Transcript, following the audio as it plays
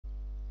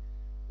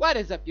What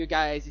is up, you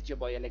guys? It's your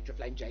boy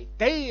Electroflying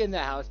JD in the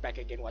house, back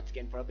again once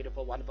again for a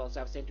beautiful, wonderful,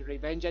 self-centered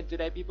revenge. And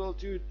today, people,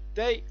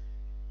 today,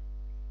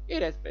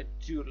 it has been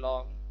too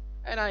long.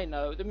 And I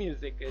know the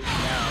music is down.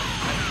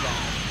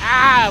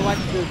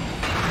 What's this?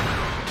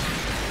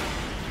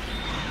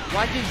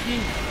 What is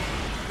this?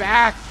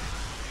 Back!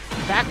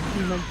 Back,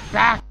 demon,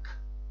 back!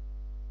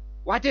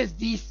 What is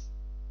this?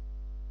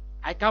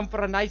 I come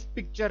for a nice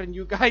picture and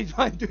you guys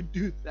want to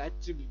do that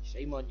to me.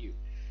 Shame on you.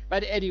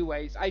 But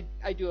anyways, I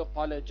do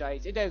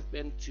apologize. It has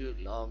been too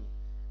long.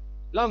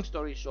 Long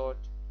story short,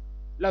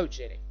 load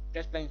shedding.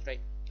 Just plain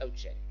straight, load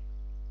shedding.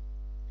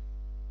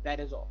 That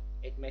is all.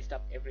 It messed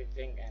up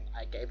everything and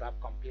I gave up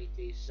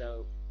completely.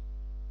 So,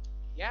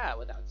 yeah,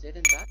 without said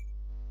and done,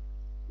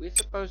 we're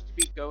supposed to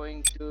be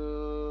going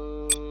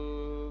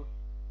to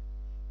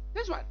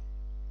this one.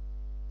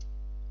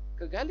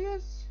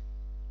 Kudelia's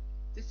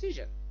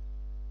decision.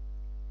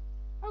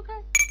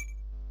 Okay.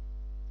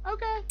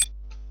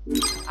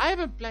 I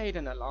haven't played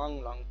in a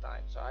long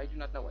time, so I do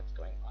not know what's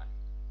going on.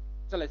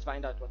 So let's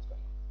find out what's going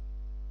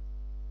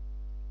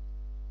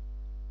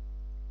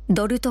on.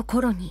 ドルト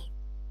コロニー。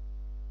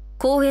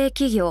公営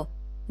企業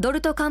ド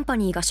ルトカンパ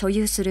ニーが所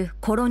有する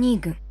コロニ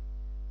ー群。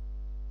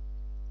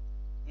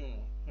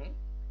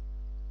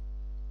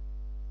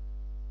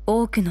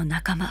多くの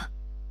仲間、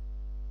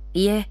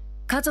いえ、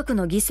家族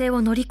の犠牲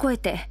を乗り越え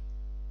て、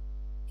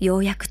よ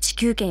うやく地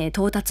球圏へ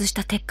到達し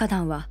た鉄火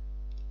団は、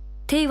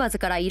テイワズ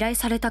から依頼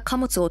された貨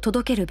物を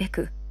届けるべ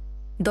く、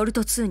ドル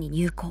ト2に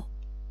入港。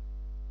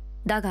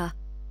だが、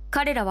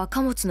彼らは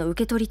貨物の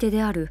受け取り手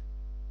である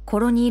コ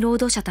ロニー労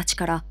働者たち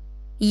から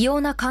異様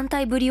な艦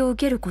隊ぶりを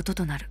受けること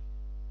となる。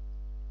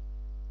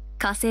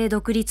火星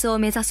独立を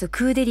目指す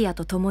クーデリア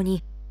と共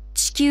に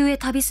地球へ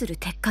旅する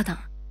鉄火団。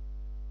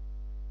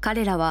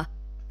彼らは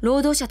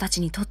労働者た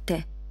ちにとっ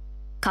て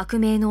革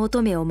命の乙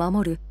女を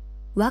守る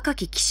若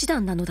き騎士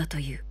団なのだと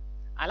いう。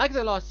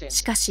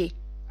しかし、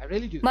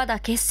ま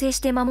だ結成し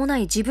て間もな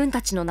い自分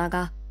たちの名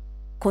が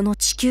この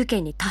地球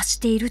圏に達し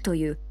ていると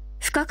いう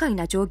不可解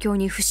な状況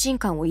に不信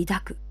感を抱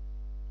く。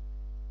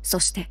そ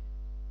して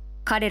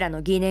彼ら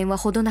の疑念は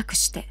ほどなく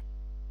して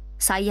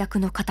最悪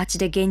の形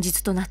で現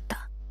実となっ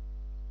た。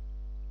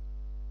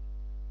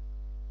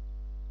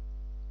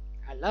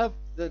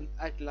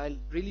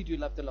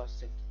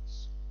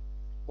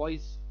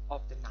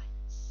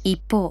一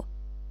方、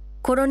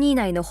コロニー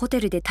内のホテ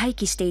ルで待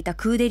機していた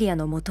クーデリア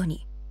のもと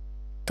に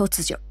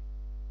突如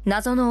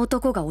謎の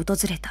男が訪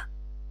れた。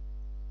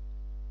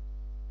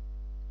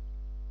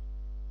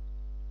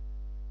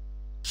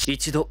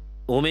一度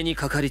お目に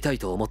かかりたい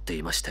と思って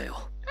いました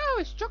よ。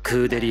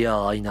クーデリ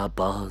ア・アイナ・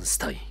バーンス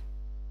タイン。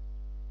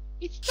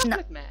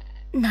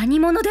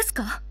何者です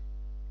か？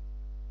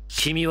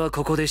君は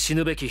ここで死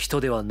ぬべき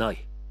人ではな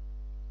い。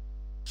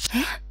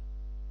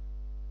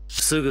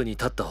すぐに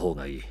立った方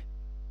がいい。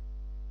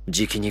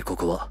じきにこ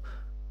こは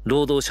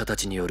労働者た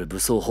ちによる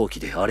武装蜂起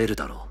で荒れる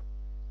だろう。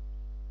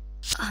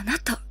あな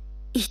た、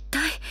一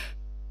体。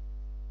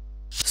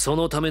そ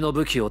のための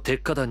武器を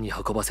鉄火団に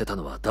運ばせた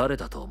のは誰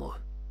だと思う？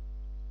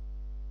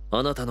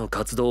あなたの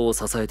活動を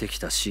支えてき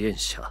た支援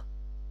者、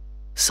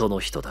そ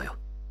の人だよ。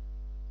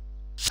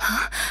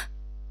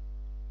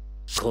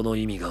この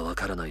意味がわ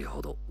からない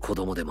ほど子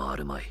供でもあ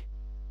るまい。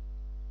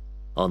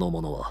あの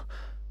者は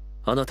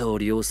あなたを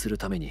利用する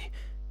ために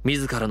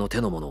自らの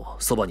手の者を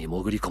そばに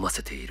潜り込ま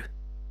せている。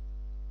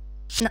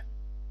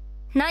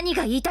何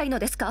が言いたいの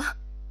ですか？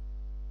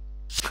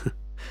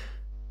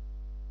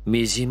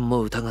微塵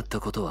も疑った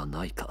ことは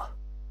ないか。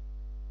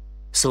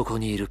そこ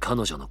にいる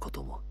彼女のこ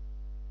とも。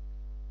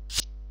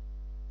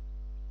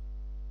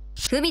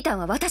フミタン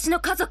は私の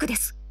家族で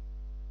す。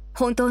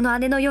本当の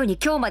姉のように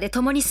今日まで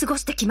共に過ご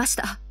してきまし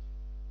た。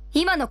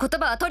今の言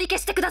葉は取り消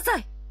してくださ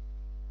い。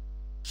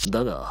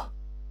だが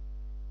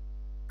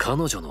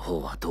彼女の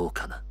方はどう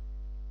かな。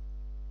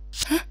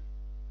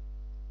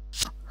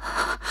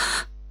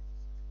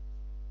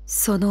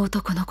その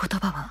男の言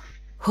葉は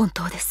本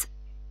当です。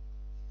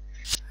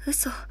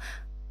嘘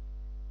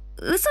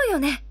よ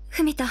ね、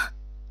フミタ。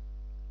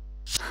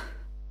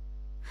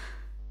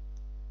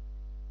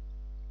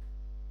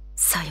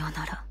さよう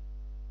なら、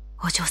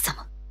お嬢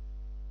様。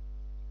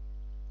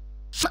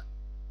待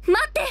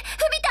って、フミ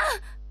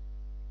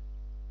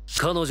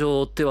タ！彼女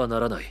を追ってはな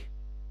らない。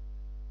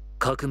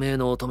革命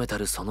の乙女た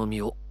るその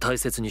身を大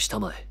切にした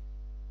まえ。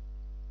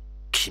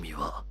君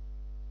は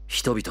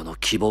人々の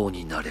希望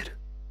になれる。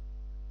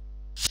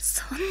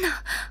そん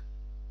な。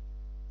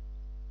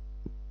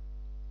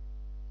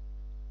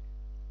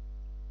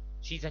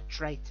She's a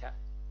traitor.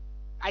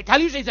 I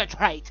tell you she's a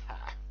traitor.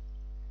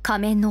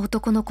 仮面の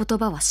男の言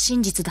葉は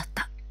真実だっ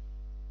た。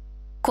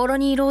コロ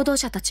ニー労働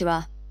者たち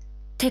は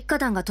鉄火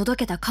団が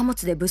届けた貨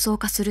物で武装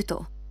化する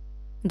と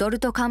ドル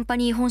トカンパ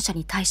ニー本社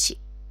に対し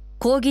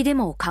抗議デ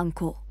モを敢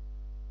行。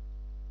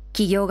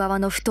企業側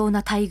の不当な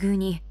待遇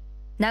に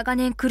長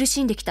年苦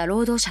しんできた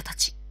労働者た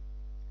ち。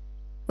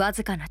わ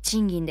ずかな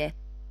賃金で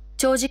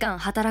長時間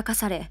働か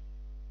され、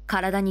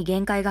体に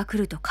限界が来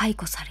ると解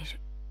雇される。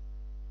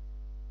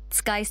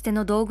使い捨て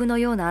の道具の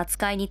ような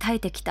扱いに耐え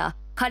てきた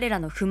彼ら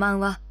の不満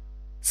は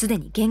すで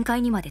に限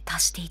界にまで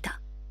達してい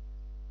た。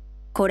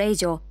これ以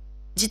上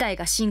事態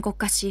が深刻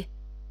化し、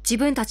自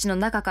分たちの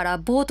中から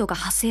暴徒が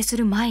発生す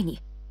る前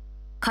に、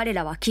彼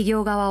らは企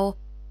業側を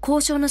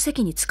交渉の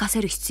席につか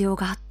せる必要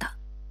があった。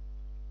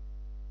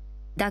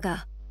だ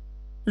が、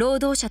労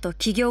働者と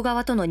企業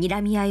側との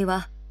睨み合い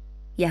は、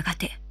やが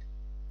て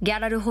ギャ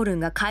ラルホルン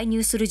が介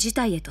入する事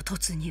態へと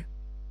突入。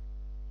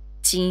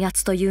鎮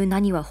圧という名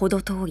には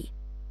程遠い、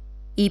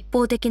一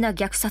方的な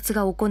虐殺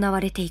が行わ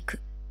れてい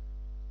く。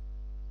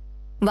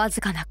わ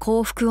ずかな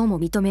幸福をも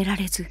認めら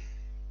れず、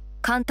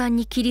簡単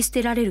に切り捨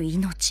てられる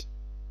命。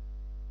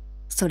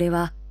それ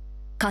は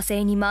火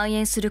星に蔓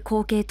延する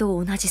光景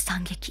と同じ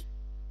惨劇。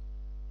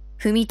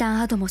フミタ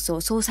ン・アドモス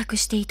を捜索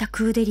していた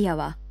クーデリア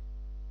は、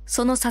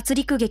その殺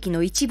戮劇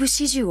の一部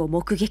始終を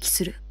目撃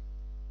する。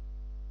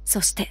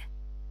そして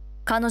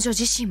彼女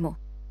自身も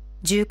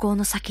銃口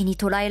の先に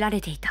捕らえら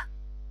れていた。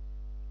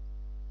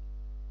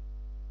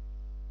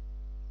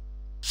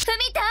フ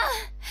ミタン、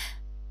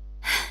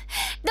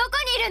どこ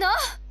にいるの？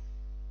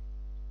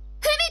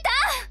フミタ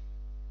ン。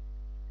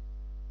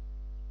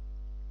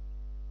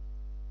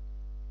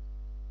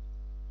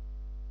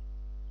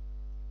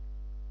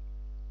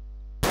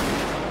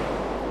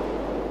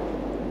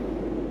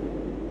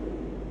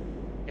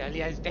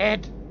Kudelia is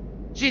dead.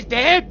 She's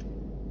dead.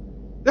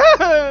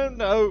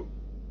 No.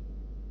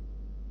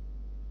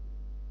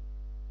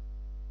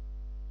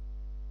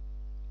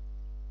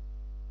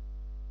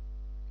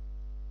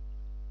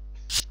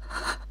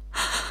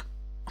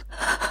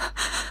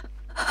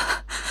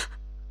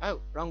 Oh,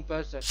 wrong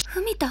person.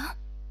 フミタ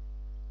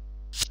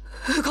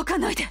ン？動か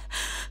ないで。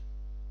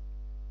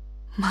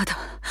まだ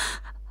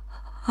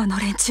あの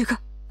連中が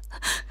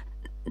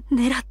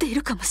狙ってい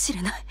るかもし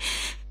れない。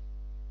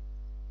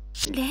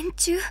連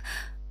中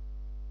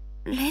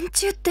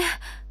って。こ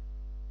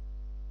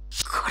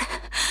れ、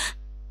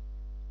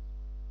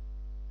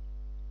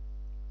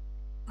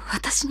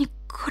私に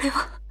これ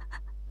は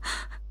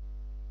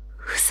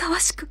ふさわ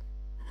しく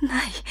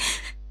ない。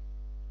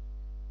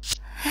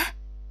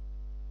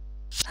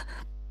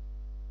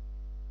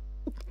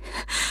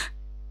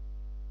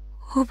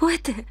覚え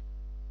て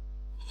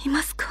い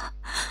ますか？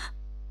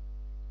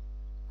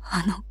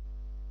あの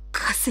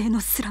火星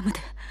のスラムで、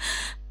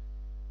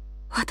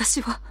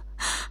私は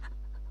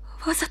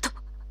わざと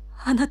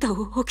あなたを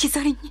置き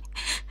去りに。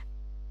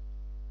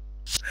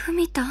フ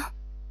ミタン？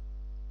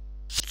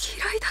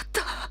嫌いだっ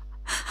た。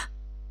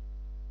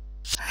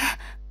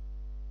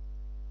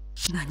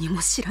何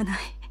も知らない、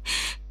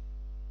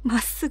まっ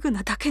すぐ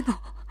なだけの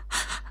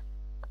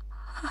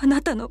あ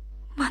なたの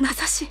眼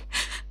差し。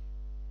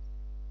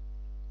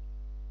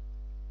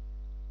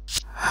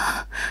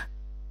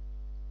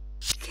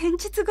現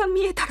実が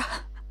見えたら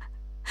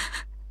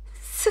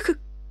すぐ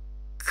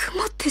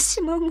曇って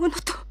しまうもの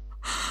と。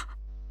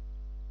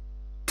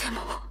で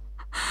も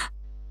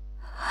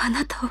あ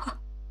なたは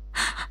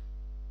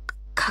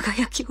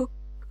輝きを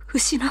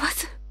失わ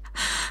ず、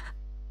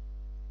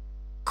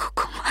こ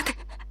こまで。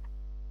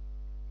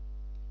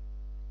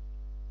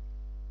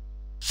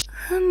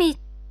フミ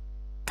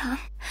タン？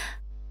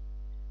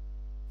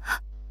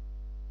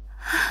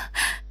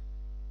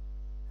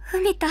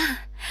フミタン、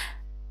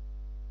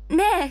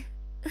ね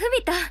え、フ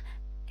ミタン、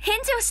返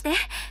事をして。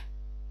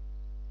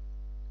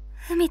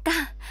フミタン、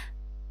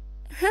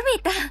フミ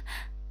タン。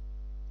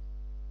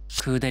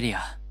クーデリ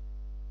ア、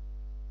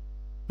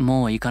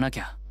もう行かなき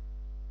ゃ。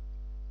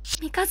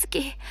三日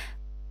月、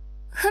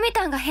フミ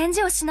タンが返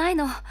事をしない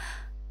の。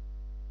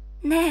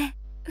ね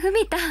え、フ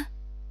ミタン。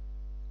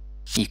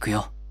行く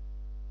よ。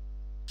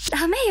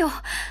ダメよ。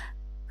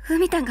フ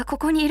ミタンがこ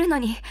こにいるの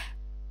に。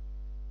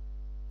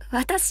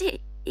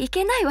私、行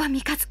けないわ、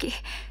三日月。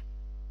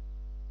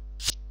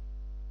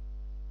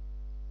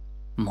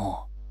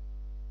も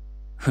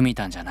うフミ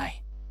タンじゃな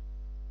い。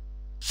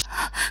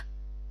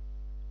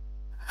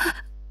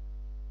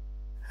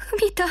フ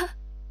ミタン、フミ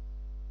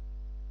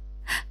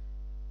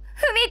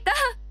タン、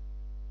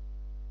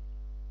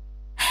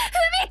フ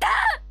ミタ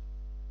ン。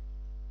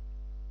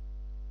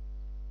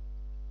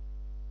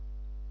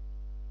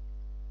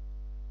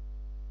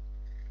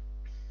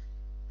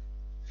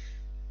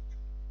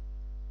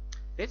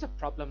There's a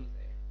problem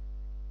there.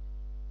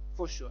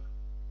 For sure.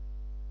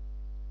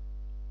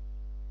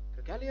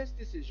 Kudelia's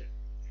decision.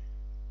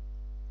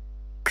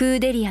 クー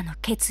デリアの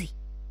決意。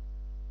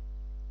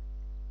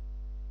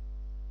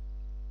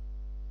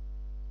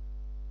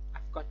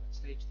I forgot what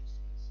stage this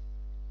is.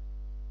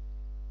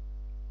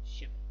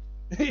 Shit.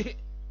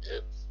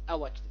 Oops. I'll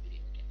watch the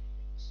video again.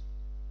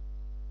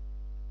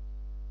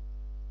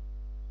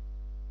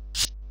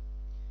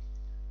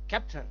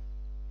 Captain,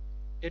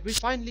 did we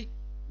finally...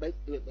 I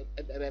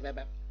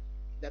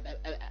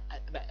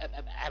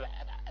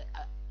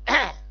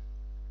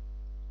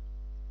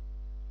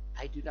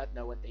do not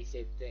know what they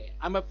said there.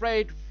 I'm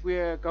afraid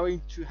we're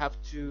going to have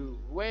to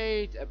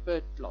wait a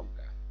bit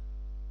longer.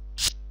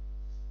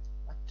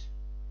 What?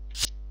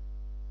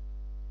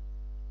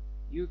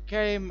 You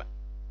came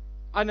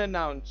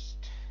unannounced.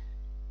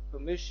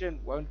 Permission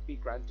won't be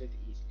granted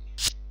easily.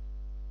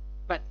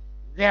 But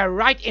they're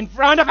right in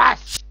front of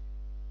us!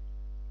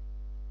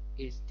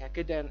 Is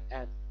Takadan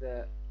at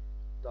the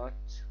dot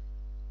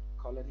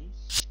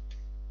colonies?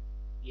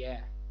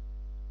 Yeah.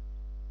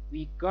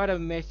 We got a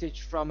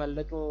message from a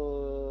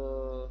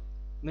little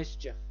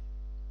mischief.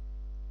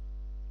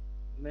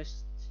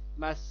 Mischief?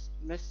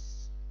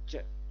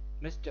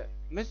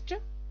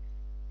 Mischief?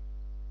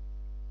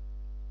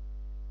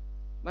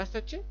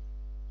 Master Chi?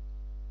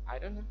 I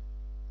don't know.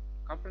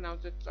 Can't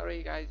pronounce it.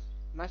 Sorry, guys.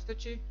 Master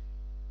Chi?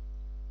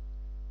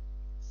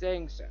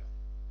 Saying so.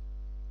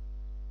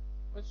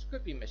 Which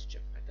could be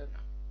mischief. I don't know.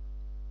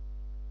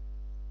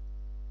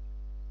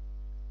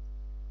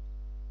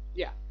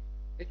 Yeah,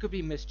 it could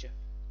be mischief.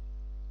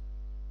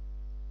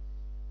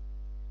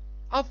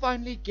 I'll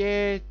finally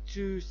get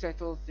to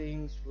settle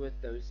things with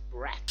those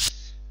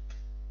brats.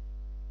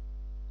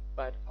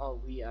 But are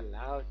we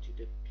allowed to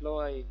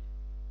deploy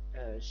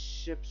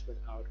ships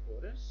without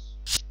orders?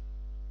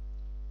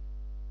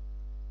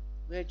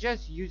 We're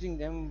just using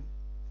them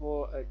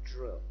for a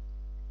drill.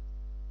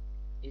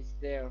 Is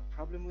there a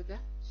problem with that?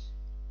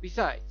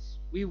 Besides,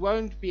 we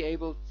won't be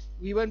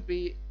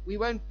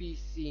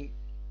seeing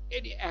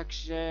any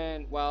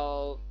action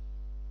while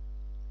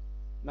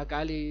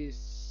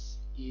Magalis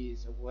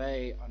is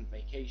away on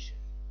vacation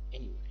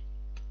anyway.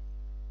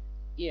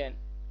 Ian,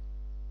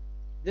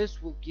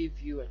 this will give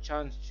you a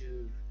chance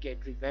to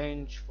get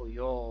revenge for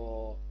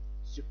your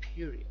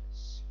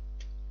superiors.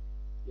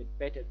 You'd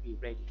better be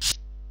ready.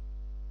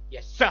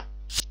 Yes, sir!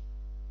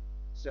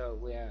 So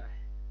we're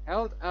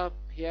held up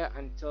here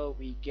until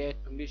we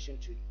get permission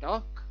to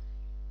dock.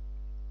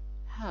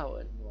 How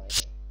annoying.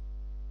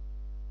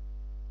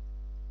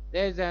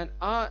 There's an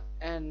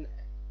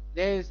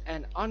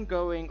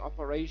ongoing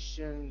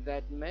operation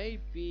that may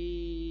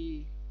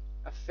be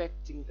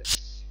affecting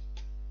this.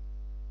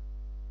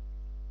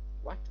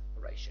 What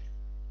operation?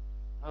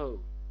 Oh,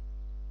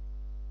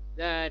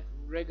 that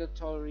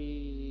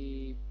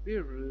regulatory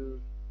bureau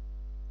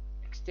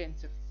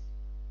extensive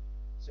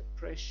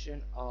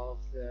suppression of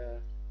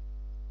the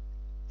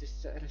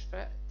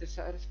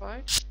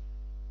dissatisfied?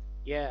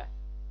 Yeah,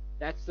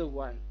 that's the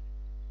one.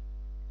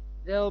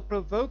 They'll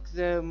provoke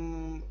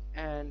them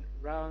and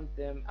round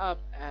them up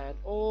and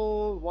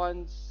all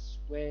once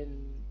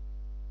when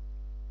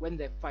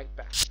they fight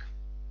back.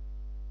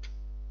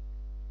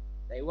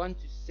 They want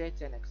to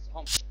set an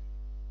example.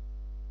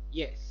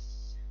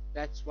 Yes,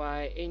 that's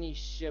why any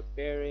ship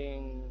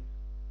bearing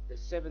the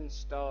 7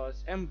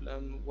 stars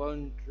emblem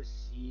won't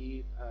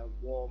receive a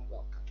warm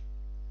welcome.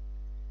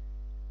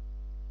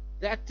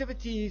 The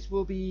activities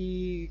will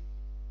be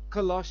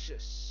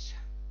cautious.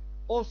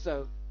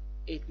 Also,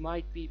 it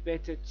might be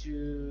better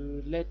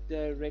to let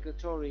the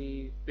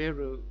regulatory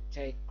bureau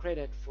take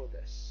credit for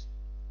this.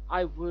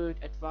 I would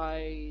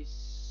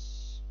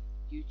advise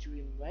you to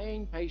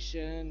remain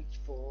patient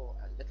for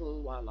a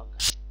little while longer.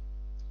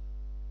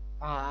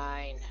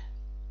 Fine.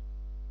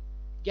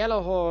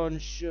 Gallahorn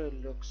sure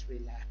looks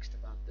relaxed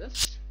about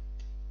this.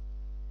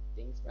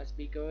 Things must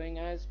be going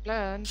as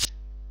planned.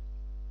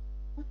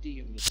 What do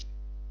you mean?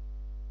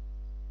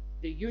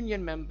 The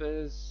union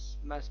members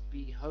must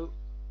be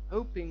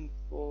hoping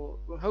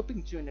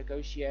to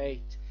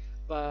negotiate,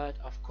 but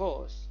of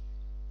course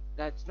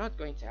that's not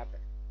going to happen.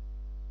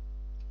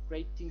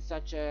 Creating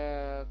such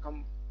a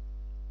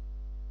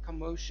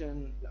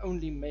commotion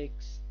only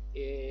makes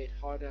it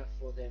harder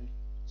for them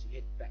to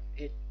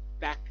hit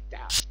back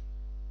down.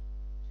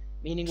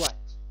 Meaning what?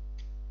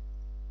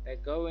 They're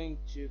going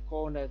to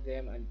corner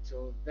them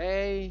until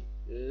they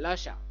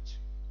lash out.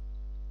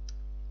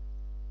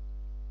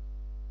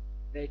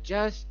 They're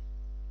just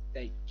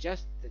the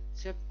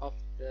tip of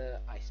the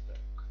iceberg.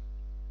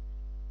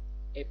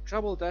 If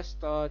trouble does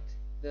start,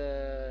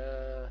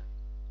 the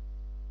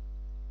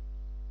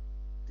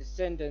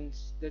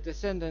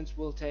descendants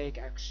will take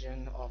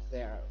action of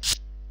their own.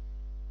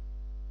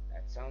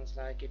 That sounds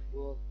like it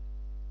will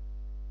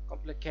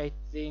complicate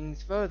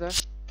things further.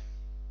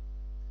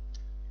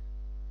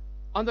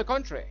 On the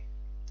contrary,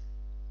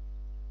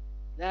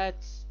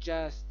 that's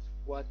just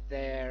what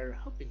they're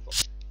hoping for.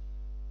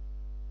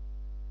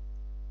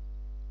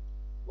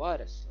 What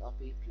a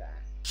sloppy plan.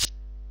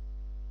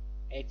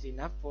 It's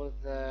enough for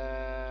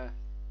the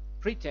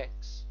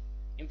pretext.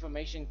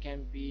 Information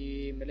can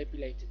be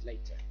manipulated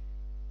later.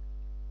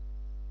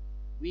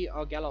 We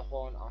are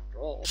Gallahorn after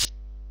all.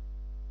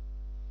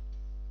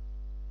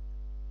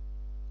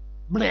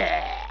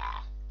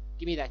 Blah!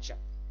 Give me that shot.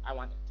 I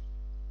want it.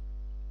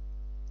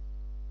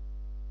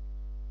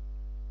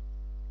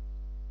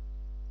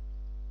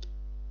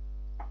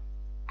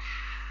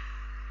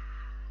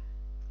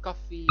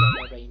 Coffee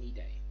on a rainy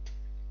day.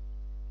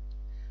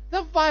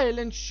 The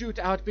violent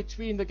shootout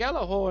between the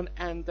Gallahorn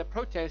and the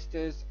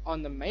protesters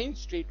on the main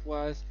street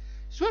was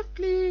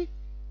swiftly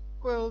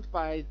quelled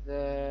by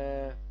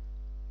the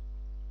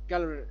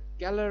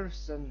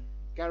garrison.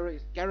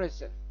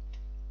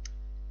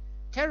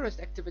 Terrorist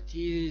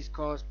activities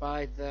caused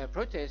by the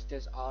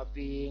protesters are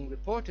being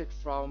reported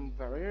from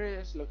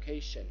various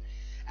locations,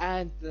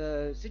 and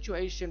the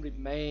situation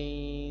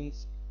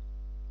remains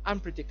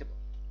unpredictable.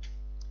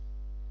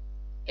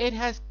 It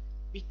has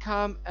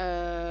become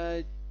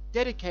a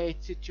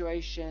delicate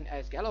situation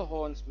as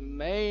Gjallarhorn's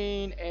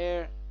main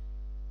area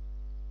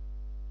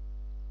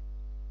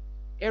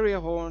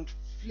horned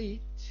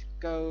fleet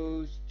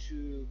goes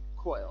to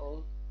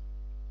coil.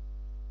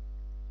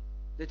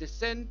 The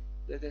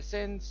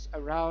descents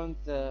around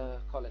the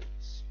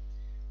colonies.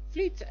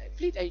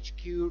 Fleet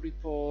HQ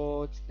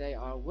reports they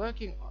are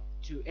working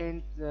to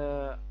end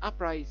the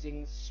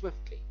uprising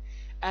swiftly,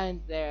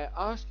 and they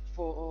ask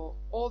for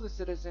all the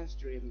citizens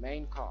to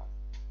remain calm.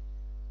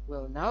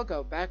 We'll now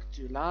go back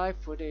to live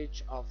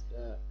footage of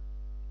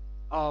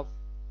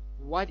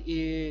what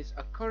is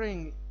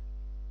occurring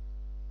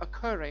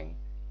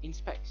in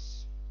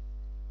space.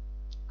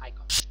 I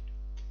got it.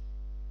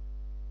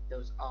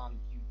 Those armed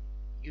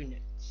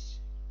units.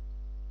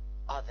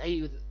 Are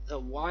they the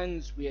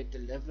ones we had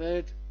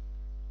delivered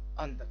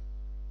the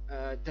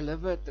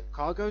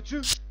cargo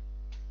to?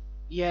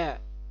 Yeah,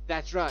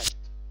 that's right.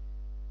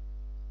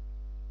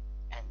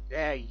 And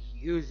they're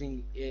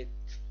using it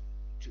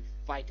to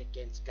fight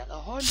against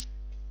Gjallarhorn?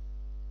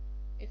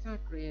 It's not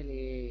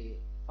really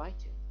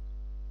fighting.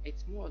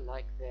 It's more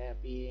like they're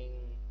being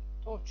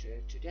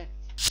tortured to death.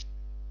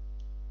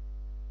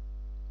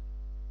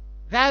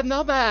 They're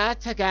no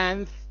match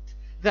against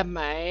the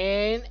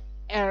main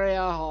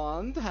area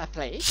horned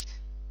fleet.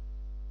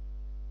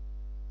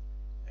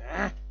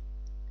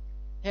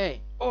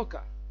 Hey,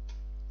 Orca.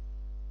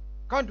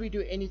 Can't we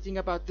do anything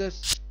about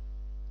this?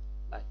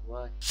 Like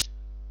what?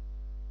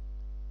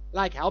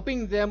 Like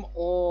helping them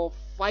or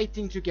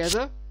fighting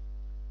together?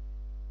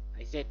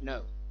 I said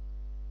no.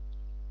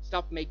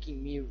 Stop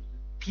making me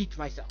repeat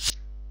myself.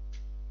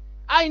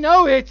 I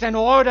know it's an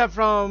order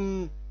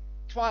from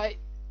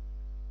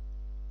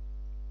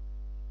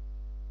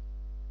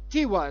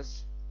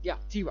Tiwas. Yeah,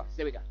 Tiwas.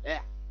 There we go.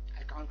 Yeah,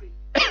 I can't read.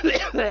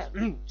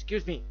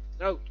 Excuse me.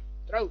 Throat.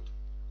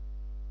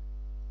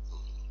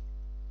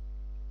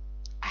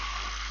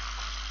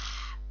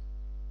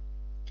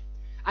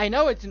 I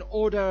know it's an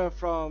order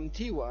from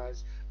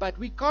Tiwas, but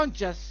we can't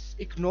just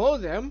ignore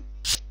them.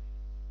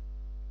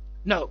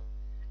 No,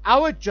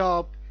 our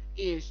job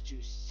is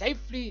to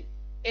safely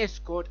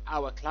escort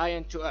our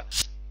client to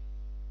Earth.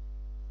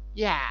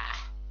 Yeah,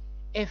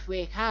 if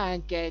we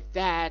can't get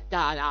that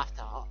done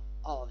after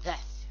all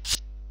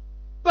this.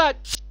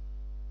 But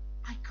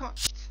I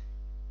can't.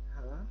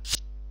 Huh?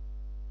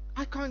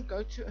 I can't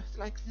go to Earth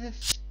like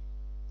this.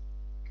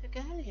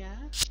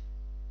 Kudelia?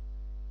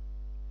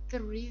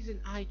 The reason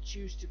I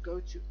choose to go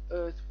to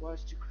Earth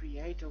was to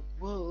create a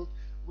world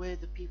where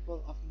the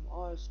people of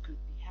Mars could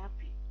be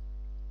happy.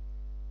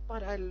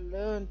 But I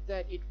learned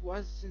that it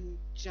wasn't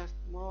just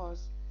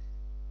Mars.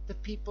 The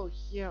people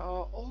here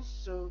are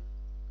also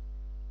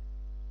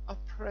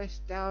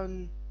oppressed,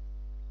 trodden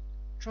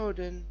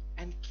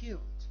and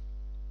killed.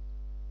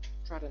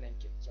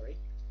 Sorry.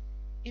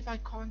 If I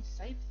can't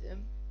save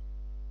them,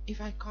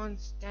 if I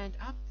can't stand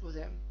up for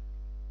them,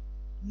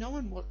 no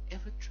one will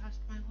ever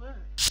trust my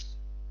words.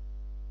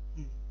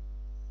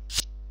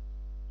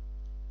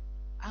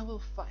 I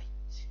will fight,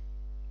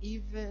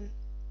 even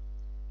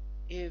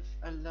if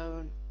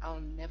alone. I'll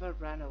never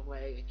run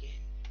away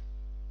again.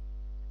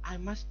 I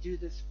must do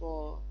this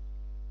for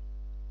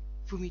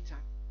Fumita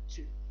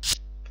too.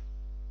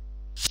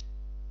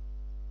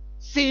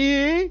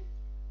 See?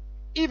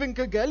 Even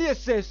Kudelia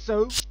says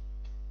so.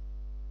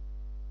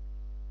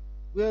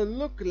 We'll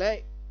look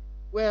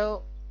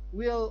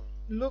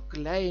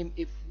lame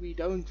if we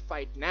don't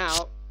fight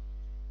now.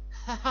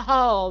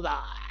 Hold on.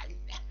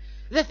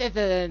 This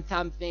isn't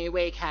something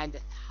we can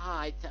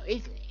decide so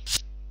easily.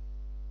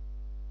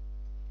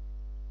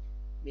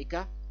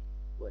 Mika,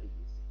 what do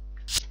you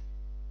think?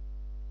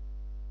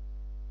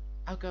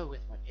 I'll go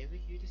with whatever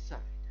you decide,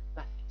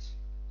 but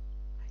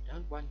I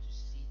don't want to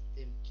see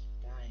them keep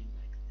dying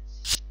like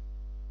this.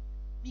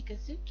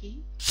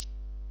 Mikazuki?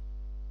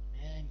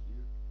 Man,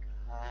 you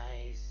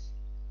guys.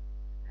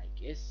 I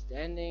guess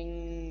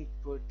standing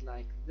put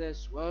like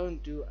this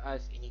won't do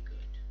us any good.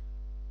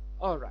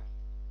 Alright,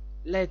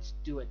 let's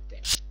do it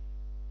then.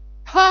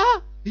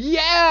 Huh?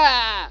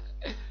 Yeah!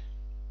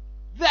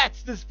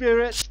 That's the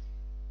spirit!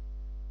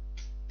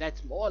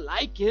 That's more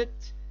like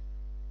it.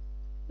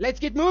 Let's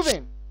get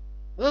moving.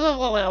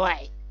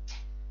 Wait.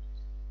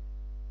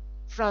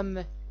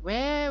 From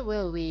where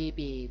will we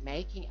be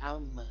making our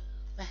move?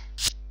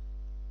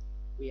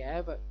 We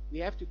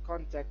have to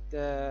contact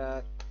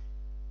the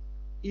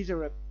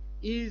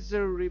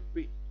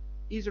Izuribi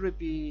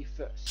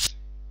first.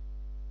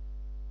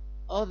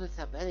 All the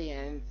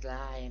civilians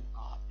line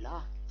are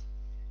blocked.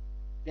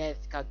 There's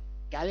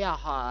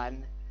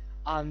Gjallarhorn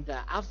on the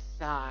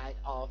outside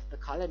of the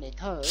colony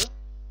too.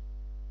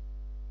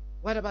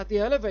 What about the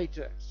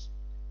elevators?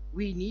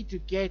 We need to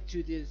get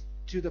to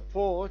the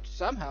port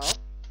somehow.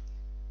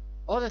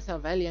 All the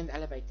civilian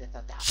elevators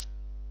are down.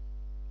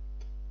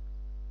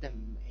 The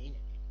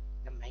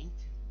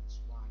maintenance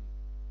one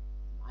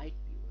might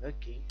be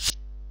working.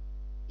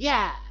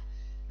 Yeah,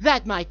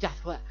 that might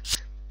just work.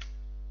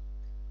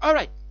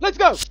 Alright, let's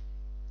go!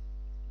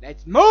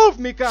 Let's move,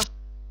 Mika!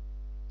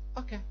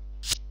 Okay.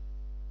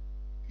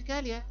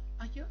 Kudelia,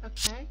 are you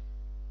okay?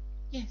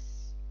 Yes.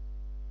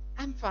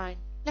 I'm fine.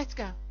 Let's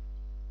go.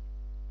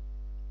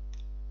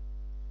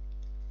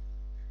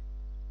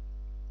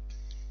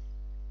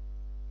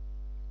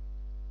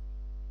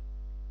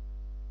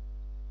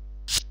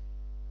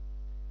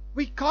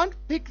 We can't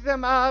pick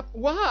them up.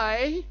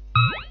 Why?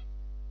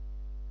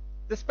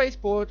 The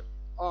spaceport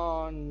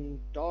on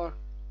dot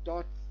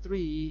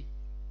 3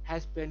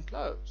 has been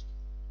closed.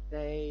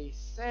 They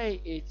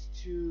say it's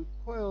too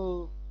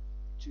cold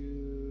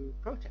to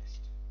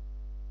protest.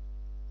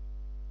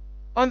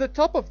 On the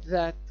top of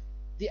that,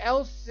 the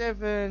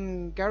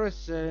L7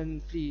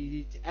 garrison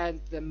fleet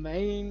and the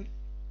main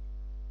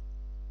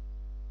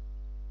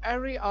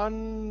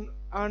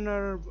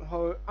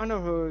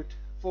Honorhood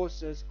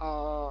forces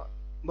are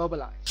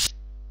mobilized.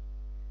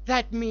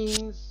 That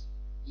means,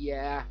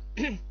 yeah,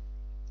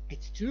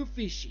 it's too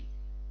fishy.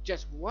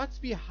 Just what's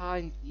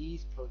behind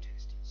these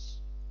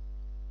protesters?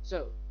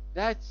 So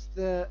that's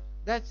the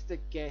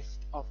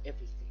gist of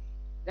everything.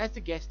 That's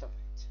the gist of it.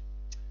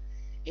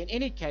 In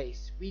any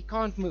case, we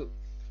can't move.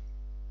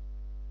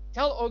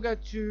 Tell Olga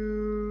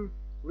to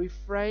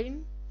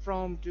refrain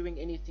from doing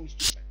anything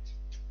stupid.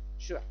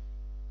 Sure.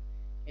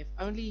 If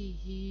only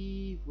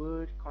he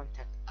would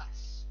contact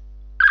us.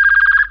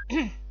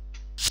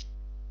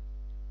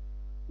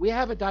 We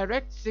have a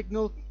direct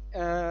signal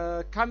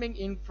coming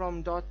in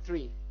from dot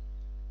 3.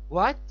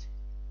 What?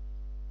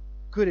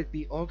 Could it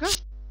be Olga?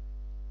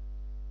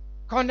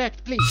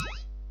 Connect, please.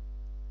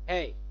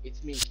 Hey,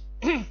 it's me.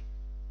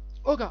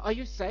 Olga, are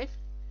you safe?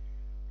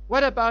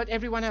 What about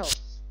everyone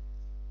else?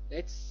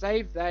 Let's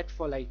save that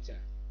for later.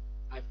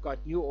 I've got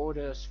new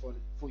orders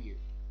for you.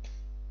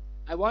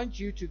 I want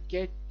you to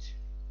get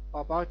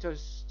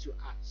Barbatos to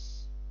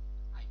us.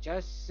 I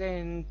just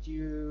sent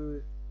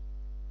you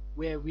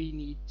where we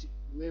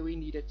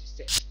needed to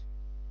set.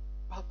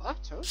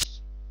 Barbatos?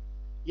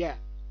 Yeah.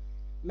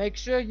 Make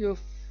sure you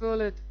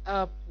fill it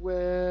up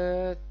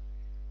with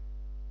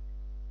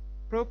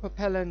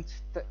propellant.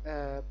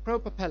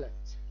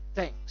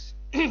 Thanks.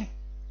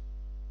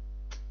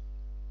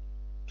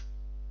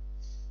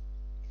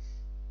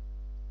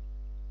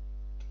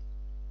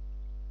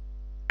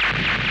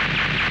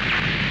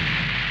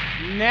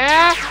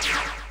 Nah,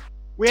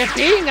 we're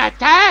being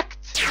attacked.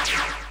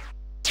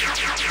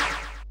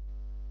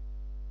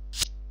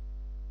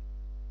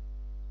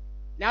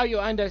 Now you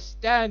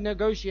understand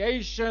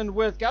negotiation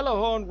with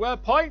Gallahorn were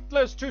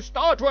pointless to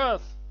start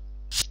with.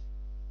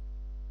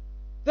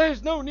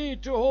 There's no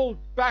need to hold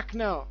back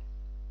now.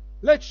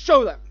 Let's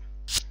show them.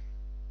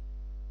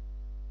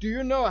 Do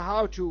you know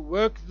how to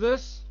work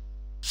this?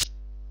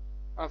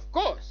 Of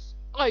course,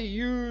 I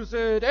use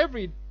it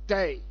every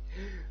day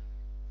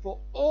for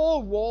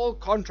all wall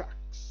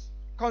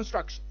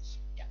constructions.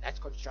 Yeah, that's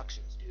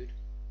constructions, dude.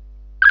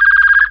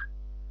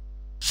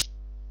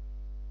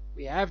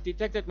 We have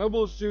detected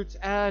mobile suits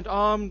and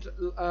armed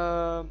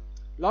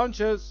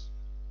launchers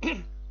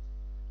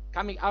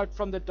coming out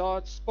from the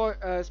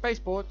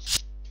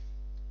spaceports.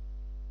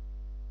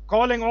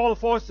 Calling all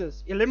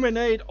forces.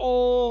 Eliminate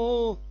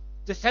all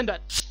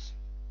descendants.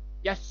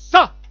 Yes,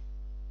 sir.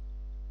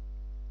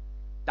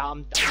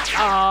 Dum dum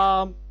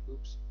dum.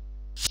 Oops.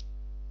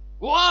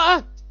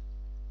 What?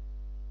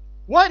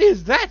 What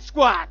is that,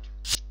 squad?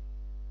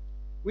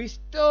 We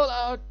still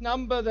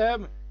outnumber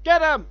them. Get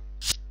them.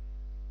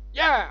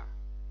 Yeah.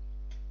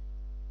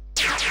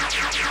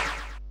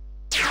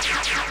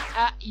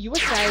 You were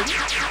saying?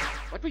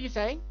 What were you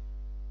saying?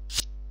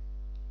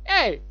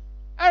 Hey,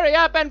 hurry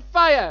up and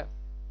fire.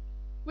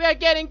 We are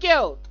getting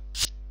killed.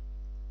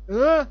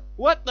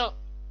 What the?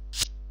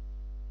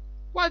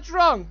 What's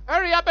wrong?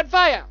 Hurry up and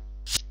fire.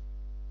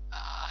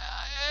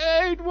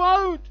 It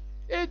won't.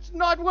 It's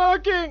not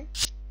working.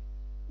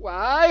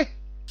 Why?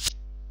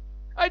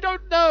 I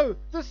don't know.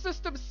 The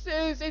system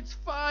says it's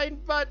fine,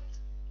 but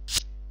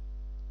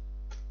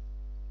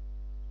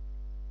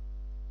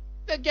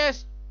the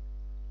gadgets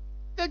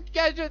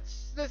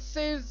that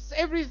says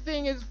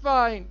everything is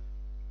fine.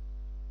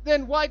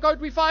 Then why can't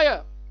we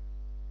fire?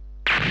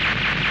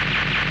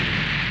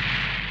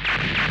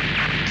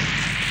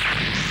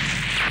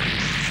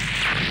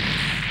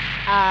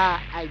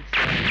 I'm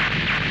sorry.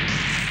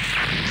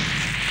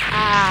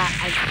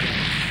 I'm sorry.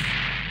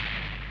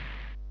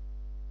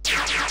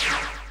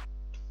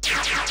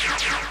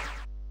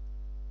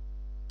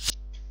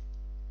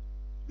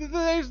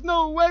 There's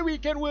no way we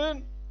can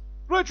win.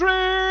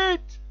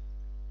 Retreat!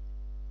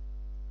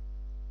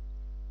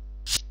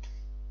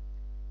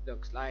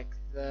 Looks like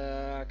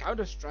the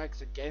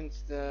counter-strikes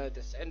against the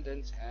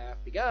descendants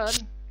have begun.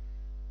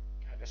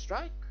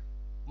 Counter-strike?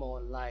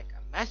 More like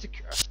a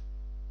massacre.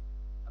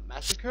 A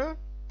massacre?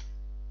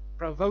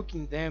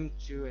 Provoking them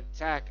to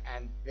attack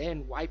and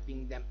then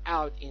wiping them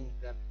out in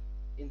the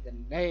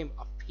name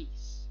of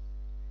peace.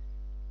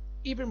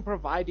 Even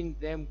providing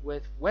them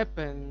with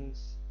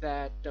weapons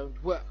that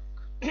don't work.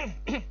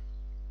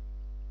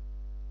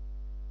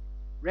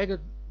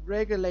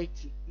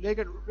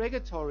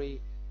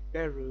 Regulatory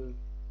Beru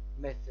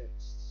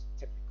methods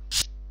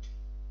typical.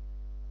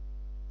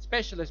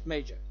 Specialist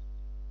Major,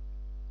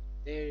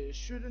 there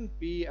shouldn't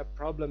be a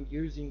problem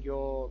using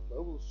your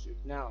mobile suit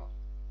now.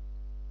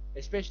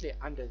 especially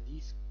under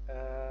these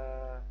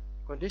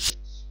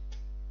conditions.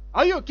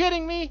 Are you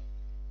kidding me?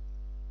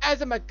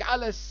 As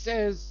Magala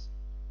says,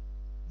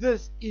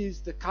 this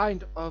is the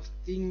kind of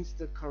things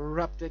the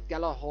corrupted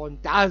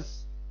Galahorn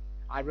does.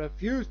 I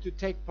refuse to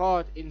take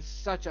part in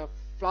such a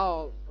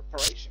foul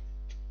operation.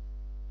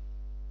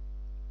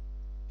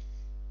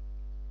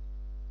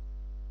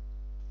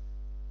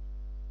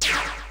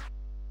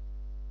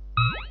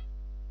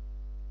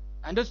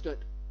 Understood.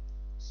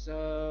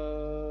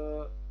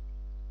 So,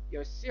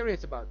 you're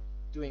serious about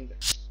doing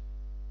this?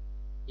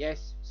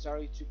 Yes,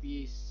 sorry to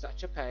be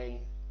such a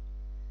pain.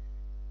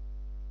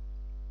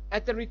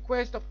 At the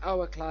request of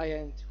our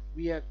client,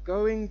 we are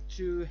going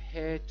to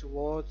head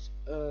towards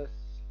Earth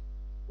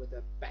with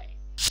a bang.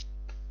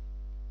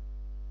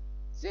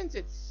 Since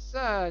it's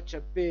such a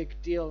big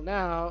deal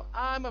now,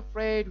 I'm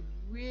afraid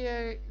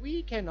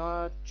we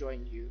cannot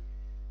join you.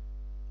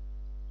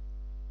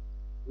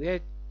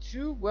 We're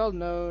too well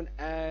known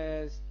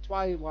as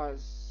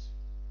Twiwas.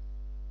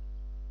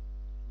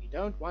 We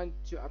don't want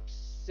to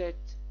upset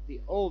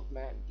the old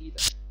man either.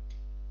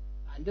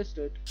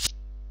 Understood.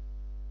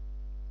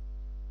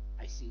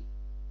 I see.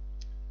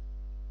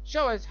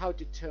 Show us how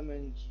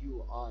determined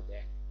you are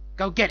then.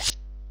 Go get it!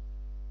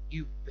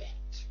 You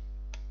bet.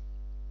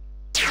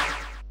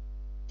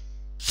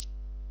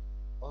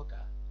 Okay,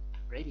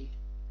 I'm ready.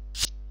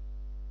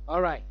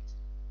 Alright.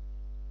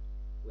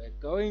 We're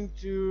going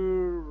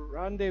to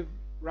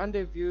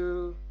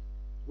rendezvous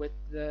with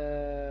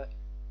the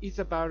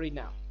Isabari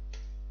now.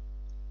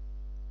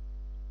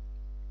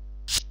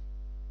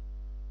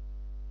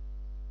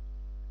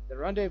 The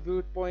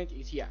rendezvous point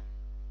is here.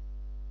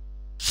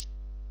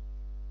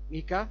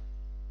 Mika,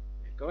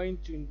 we're going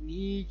to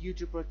need you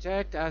to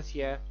protect us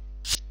here.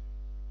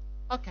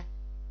 Okay.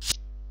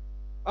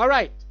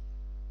 Alright.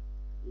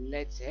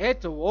 Let's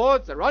head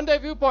towards the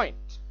rendezvous point.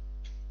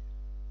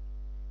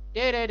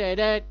 Yes,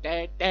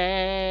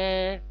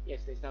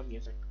 there's no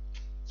music.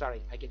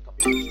 Sorry, I get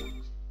copyright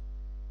strikes.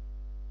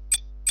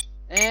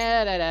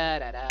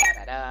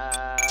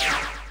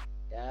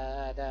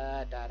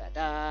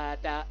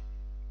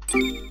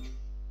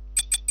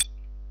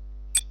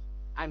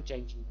 I'm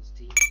changing this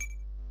team.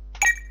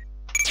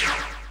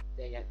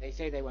 They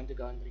say they want to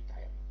go on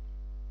retirement.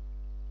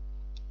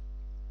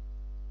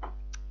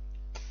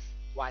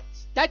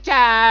 What's the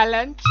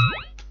challenge?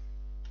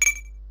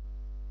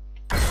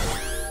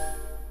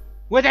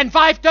 Within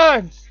 5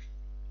 turns!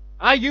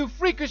 Are you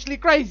freakishly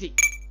crazy?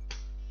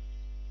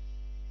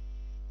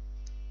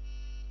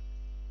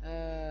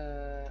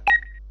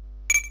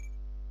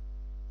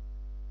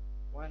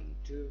 1,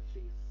 2,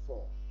 3,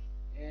 4.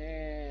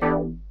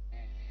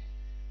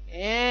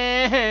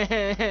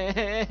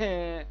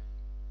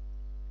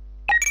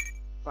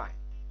 Fine,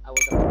 I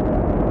will go.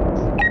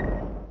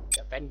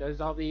 Defenders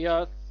of the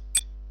Earth.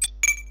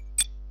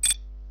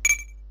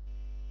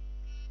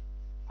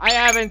 I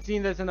haven't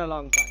seen this in a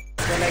long time,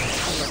 so let's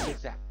see what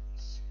this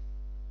happens.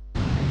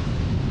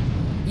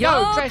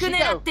 Yo, Trashy,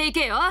 go!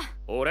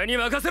 俺に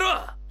任せろ。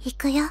行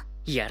くよ。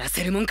やら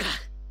せるもんか。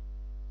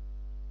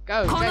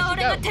Go, この Trashy,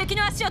 俺が go! 敵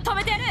の足を止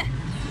めてやる。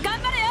頑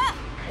張れよ。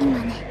今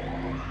ね。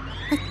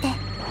打って。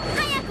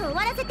早く終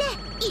わらせて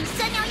一緒におや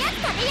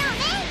つ食べようね。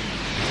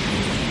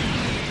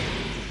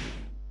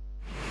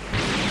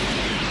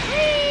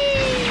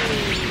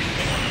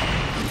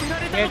釣ら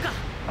れたのか。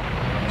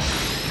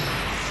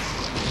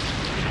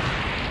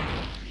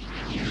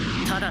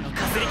ただの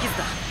かすり傷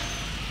だ。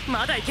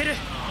まだいける。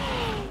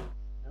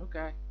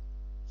Okay.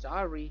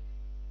 Sorry. Is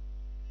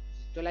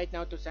it too late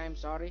now to say I'm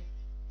sorry?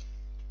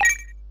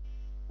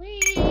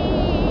 Whee!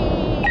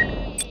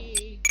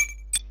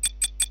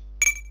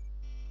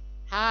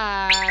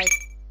 Hi!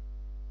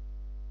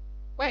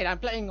 Wait, I'm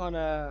playing on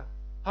a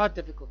hard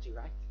difficulty,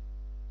 right?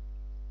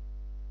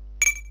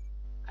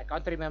 I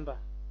can't remember.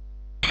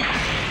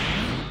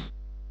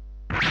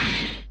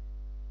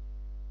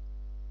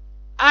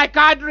 I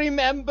can't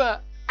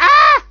remember!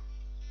 Ah!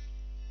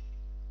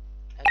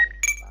 Okay,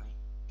 fine.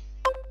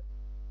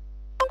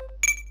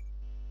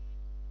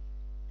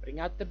 Bring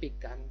out the big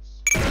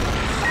guns.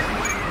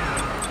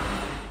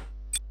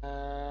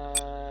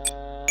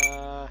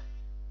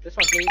 This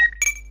one, please.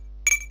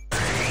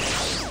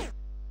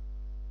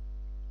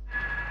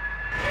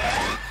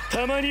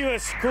 Go,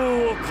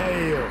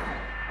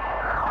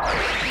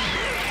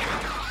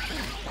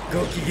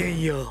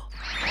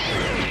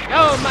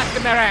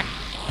 Master Merrick!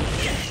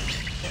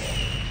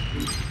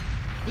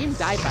 Him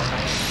die,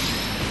 bye-bye.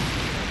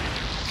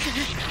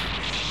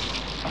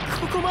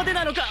 ここまで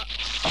なのか。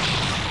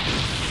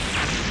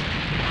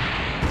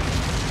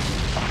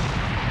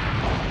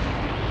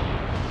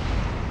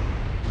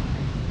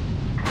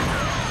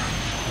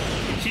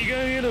彼岸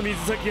への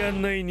水先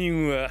案内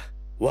人は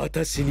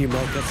私に任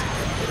せても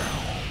ら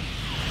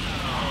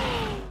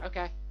おう。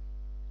 Okay.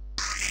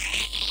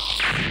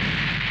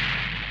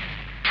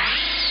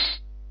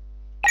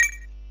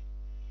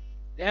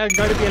 They're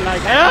gonna be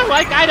like, oh,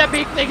 what kind of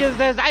big thing is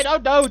this? I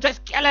don't know,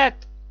 just kill it!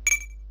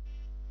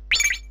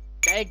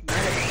 Dang,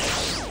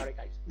 sorry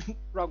guys,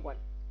 wrong one.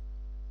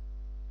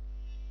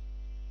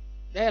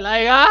 They're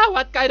like,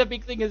 what kind of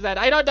big thing is that?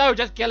 I don't know,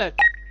 just kill it.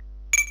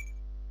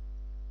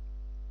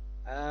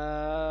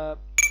 Hi.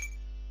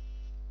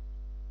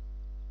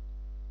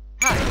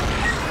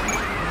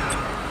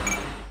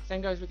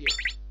 Same goes with you.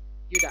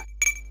 You die.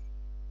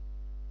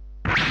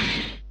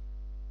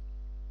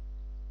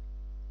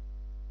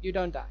 You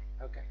don't die.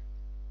 Okay.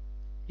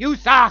 You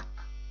suck!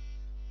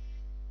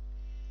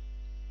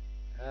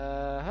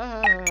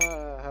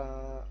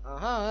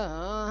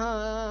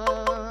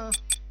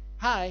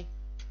 Hi.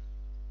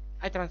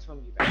 I transform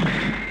you back.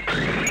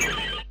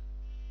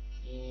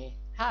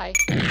 Hi.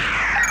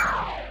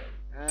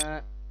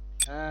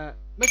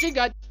 Machine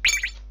gun.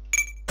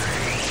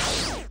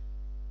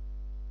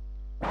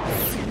 そ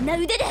んな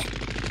腕で。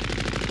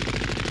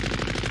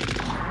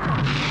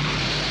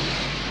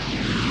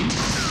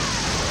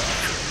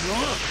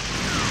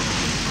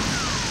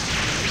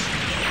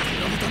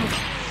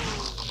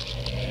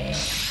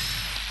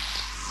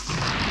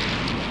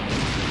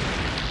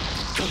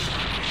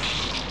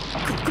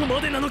ここ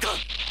までなのか。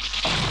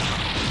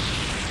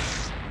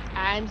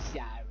 I'm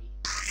sorry.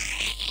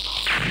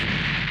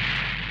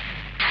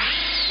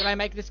 Will I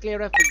make this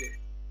clearer for you?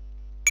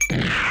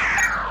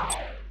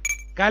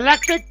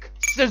 Galactic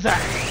Scissor!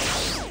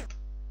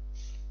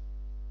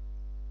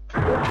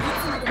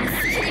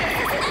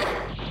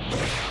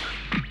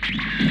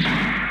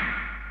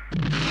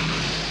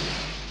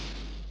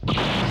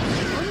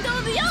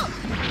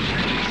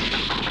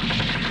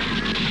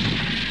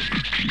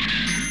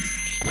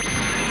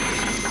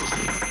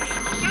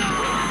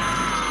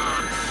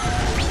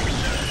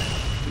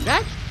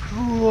 That's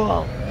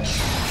cool!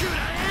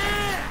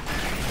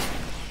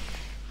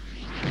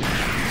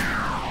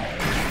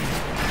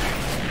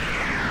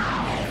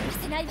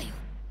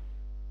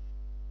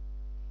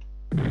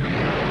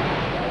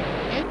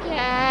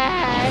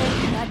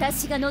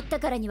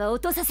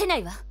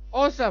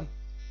 Awesome!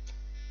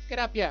 Get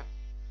up here.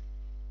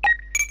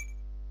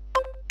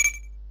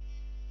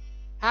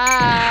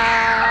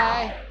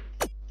 Hi!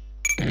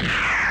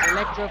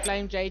 Electro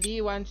Flame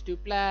JD wants to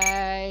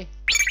play.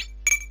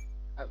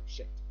 Oh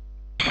shit.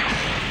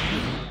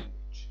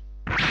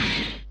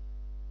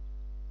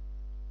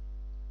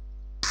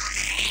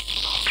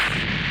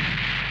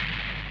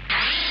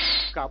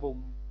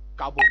 Kaboom.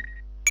 Kaboom.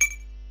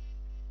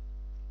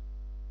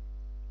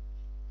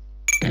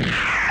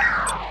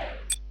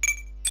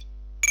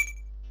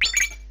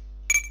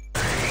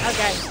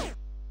 Okay.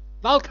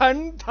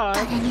 Vulcan time.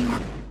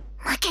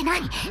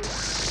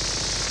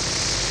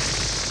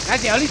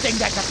 That's the only thing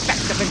that's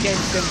effective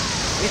against him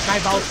is my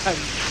Vulcan.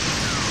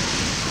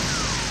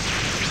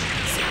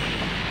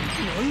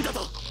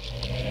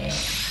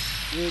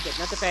 You did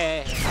not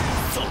fair.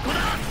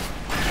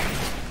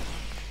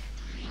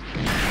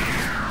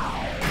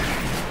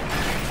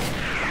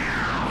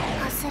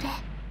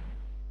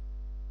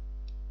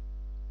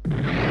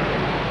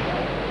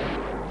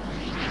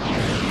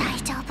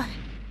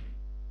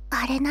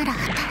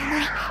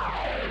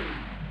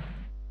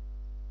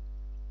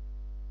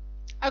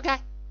 Okay.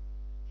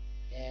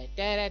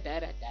 Da, da, da,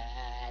 da,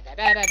 da,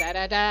 da, da, da,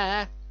 da,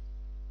 da.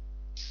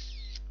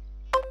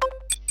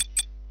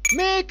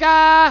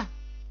 Mika!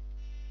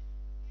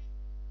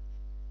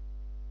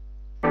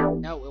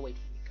 No, we'll wait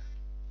for Mika.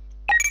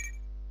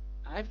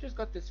 I've just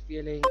got this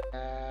feeling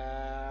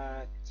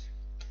that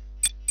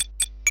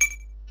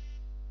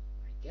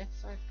my death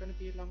sight's gonna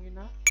be long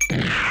enough.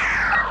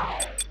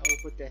 I will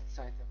put death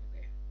sight over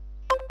there.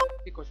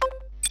 Because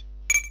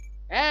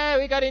hey,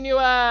 we got a new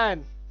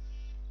one!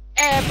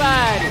 Hey,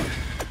 buddy!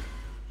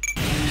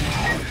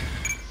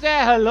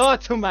 Say hello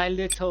to my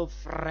little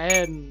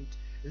friend,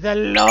 the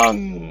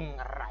long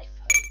rifle.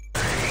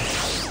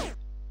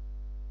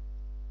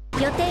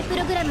 予定プ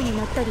ログラムに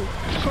のっとり攻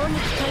撃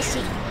開始。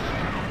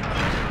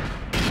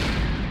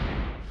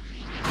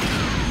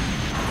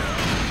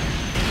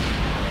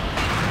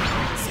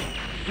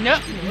 No,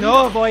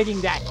 no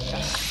avoiding that.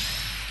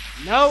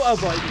 No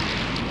avoiding.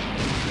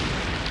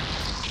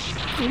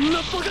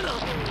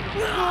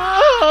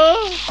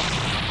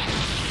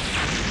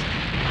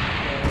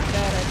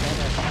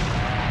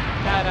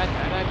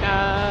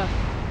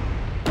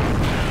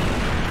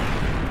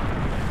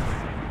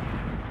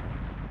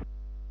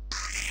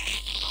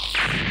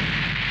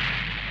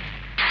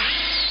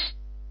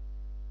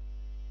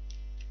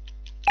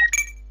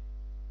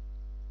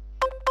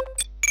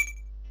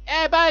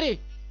 Hey, buddy.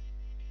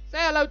 Say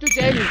hello to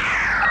Jamie.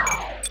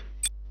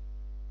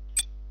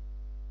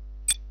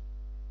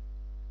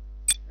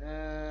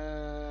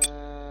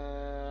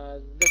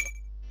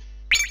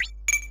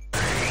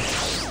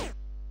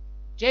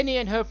 Jenny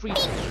and her free.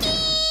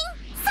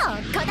 そ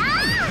こだ。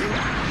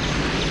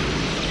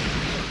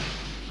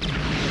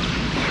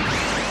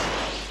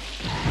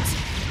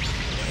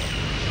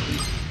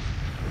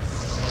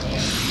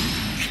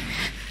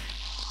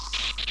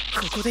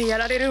 ここでや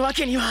られるわ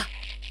けには。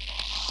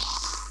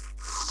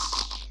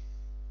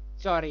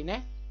 Sorry,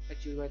 ne?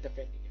 But you were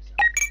defending yourself.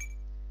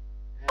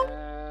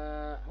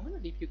 I'm gonna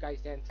leave you guys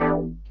then so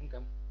you can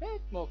come a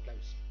bit more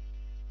close.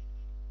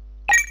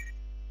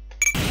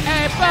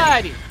 Hey,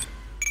 buddy!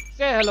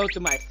 Say hello to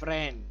my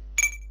friend.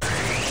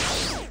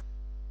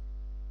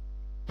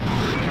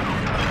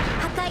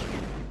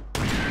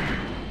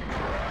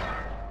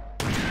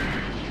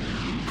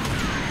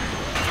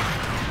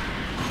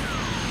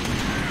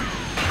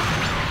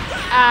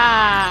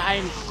 Ah,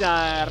 I'm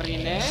sorry,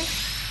 ne?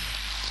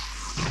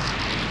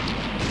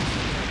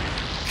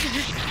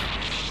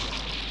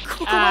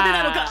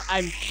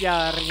 I'm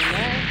sorry,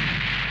 ne?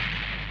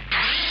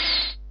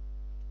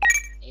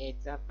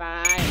 It's a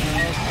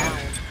final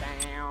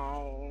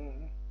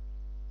countdown.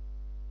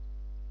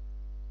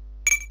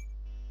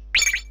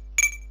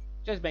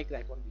 Just make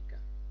that one weaker.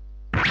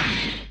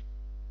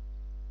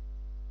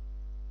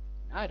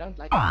 No, I don't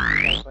like it.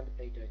 I don't want to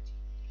play dirty.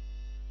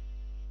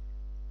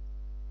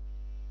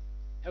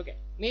 Okay,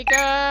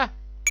 Mika!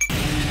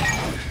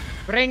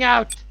 Bring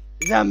out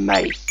the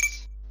mace!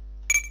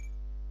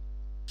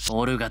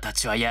 オルガた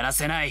ちはやら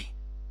せない。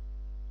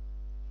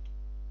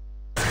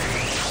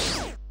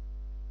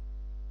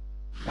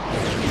バ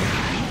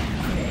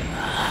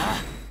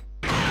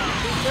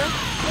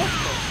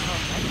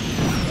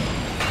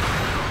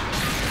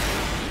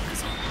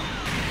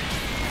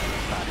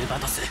ルバ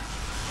トス。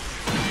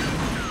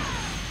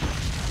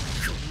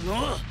こ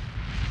の。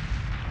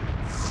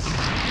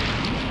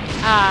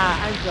Ah,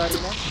 I'm sorry,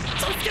 man.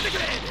 助けてく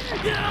れ。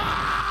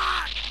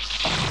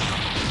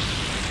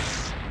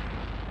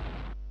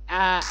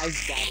Ah, I'm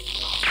sorry,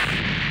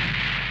 man.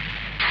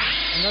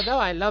 And although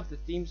I love the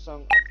theme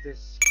song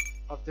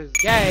of this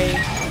game,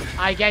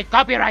 I get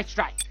copyright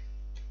strike.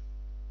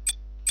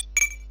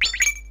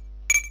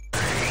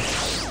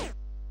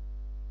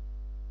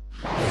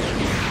 当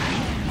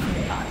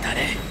た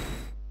れ。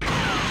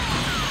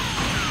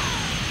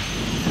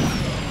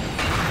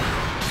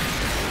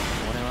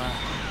俺は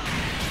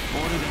オ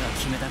ルガが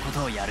決めたこ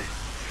とをやる。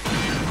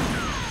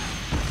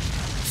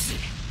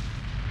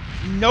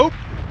Nope.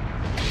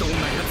 どんな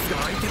奴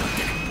が相手だっ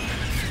て。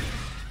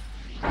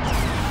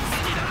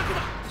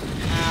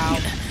Ow.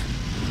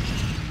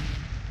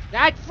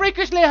 That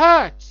freakishly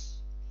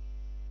hurts.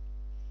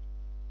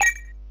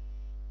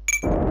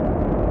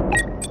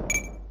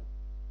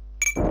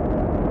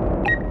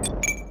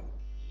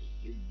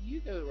 You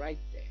go right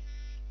there.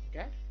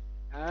 Okay.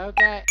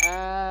 Okay.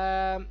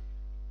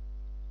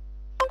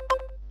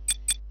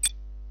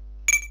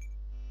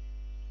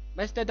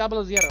 Mr.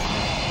 00.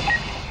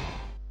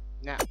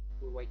 Now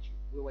we'll wait.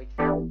 We'll wait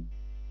for you.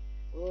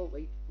 We'll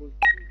wait for you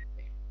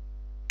there.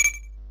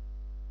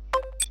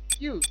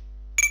 You,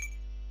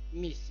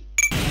 Missy.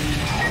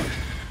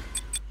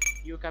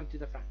 You come to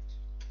the front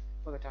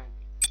for the time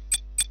being.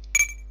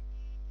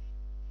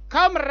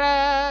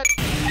 Comrade!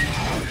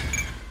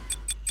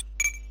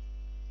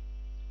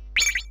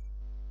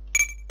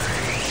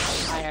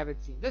 I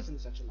haven't seen this in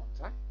such a long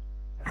time.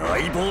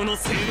 相棒の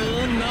性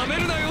能をなめ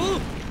るなよ。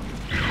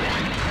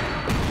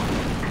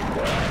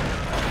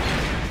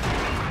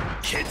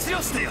蹴散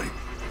らしてやる。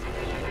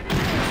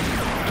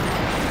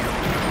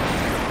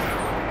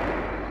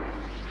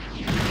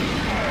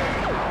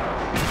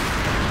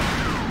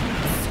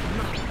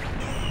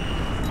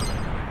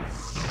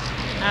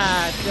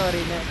Ah,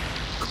 sorry, man.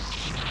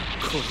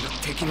 これが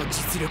敵の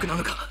実力な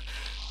のか。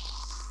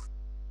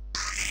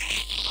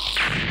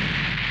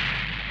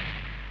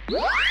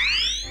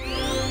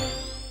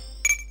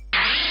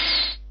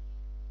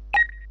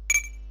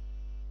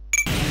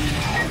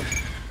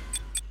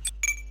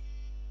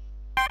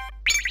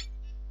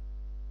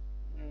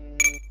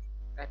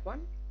That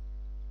one?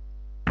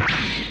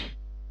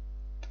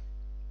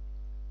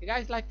 You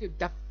guys like to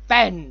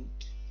defend.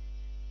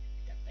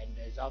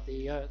 Defenders of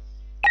the earth.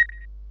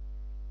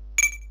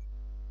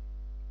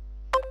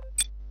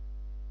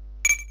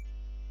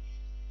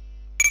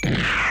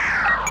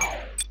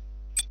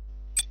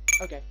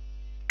 Okay.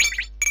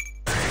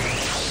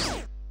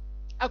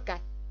 Okay.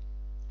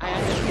 I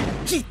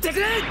understand. 切ってく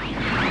れ。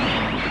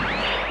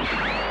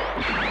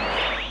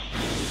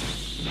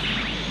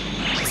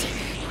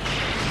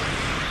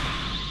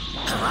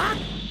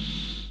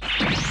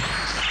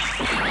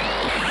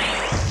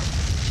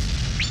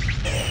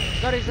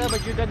Sorry, sir,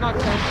 but you did not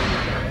stand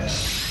anything.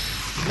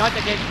 Not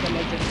against the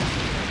legend.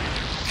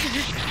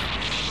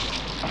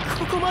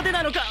 ここまで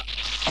なのか。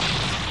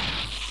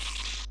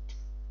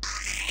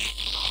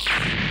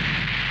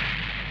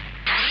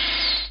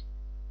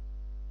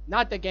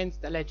Not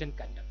against the legend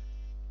Gundam.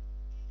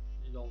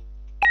 Lol.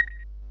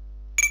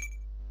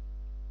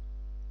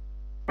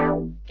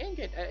 Can't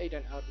get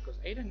Aiden out because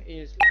Aiden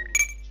is long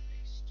range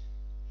based.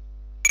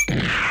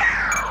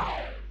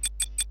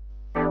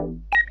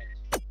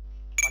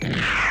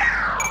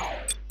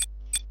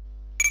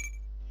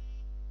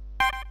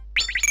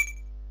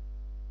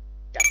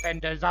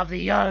 Defenders of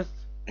the earth.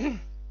 Dude,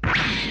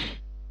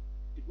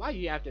 why do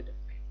you have to defend?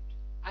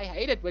 I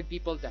hate it when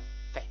people defend.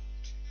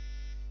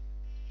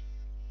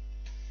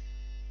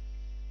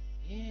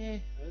 Yeah,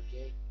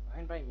 okay,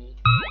 fine by me.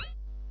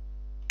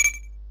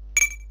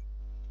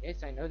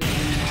 Yes, I know this.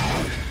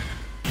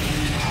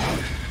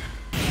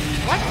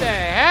 What the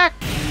heck?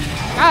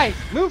 Guys,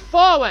 move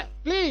forward,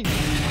 please.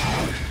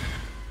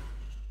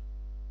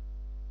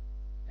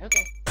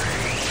 Okay,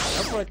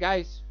 go for it,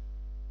 guys.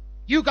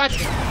 You got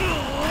this.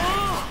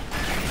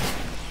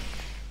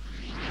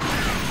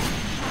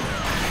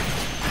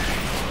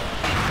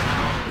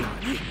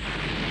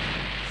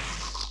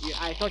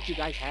 I thought you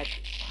guys had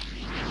this.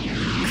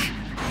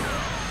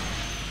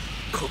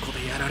 こ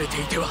でやられ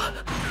ていては。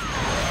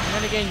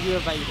 And then again, you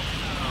evaded.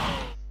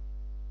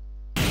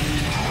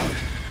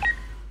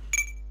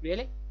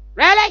 Really?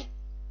 Really?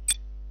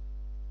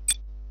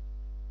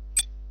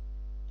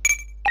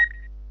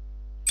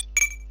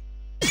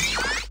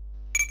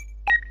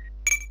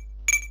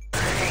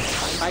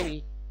 Fine by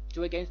me.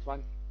 2 against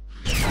 1.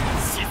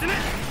 沈め。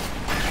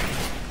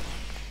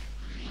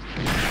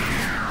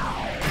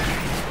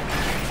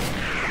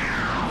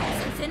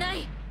 させな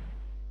い。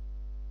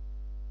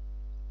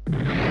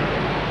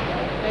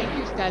 Thank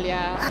you,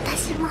 Kudelia.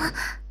 私もお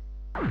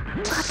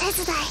手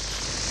伝い。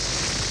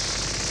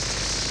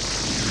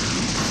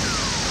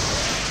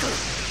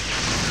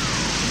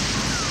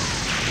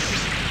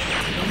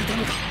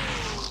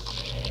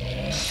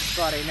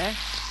 Sorry, ne?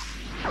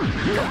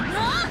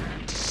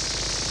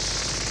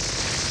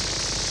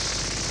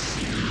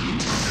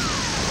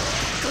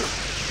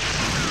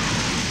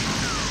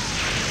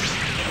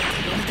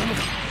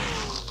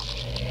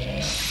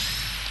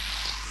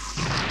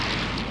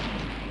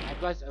 That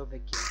was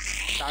overkill.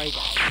 Sorry,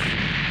 guys.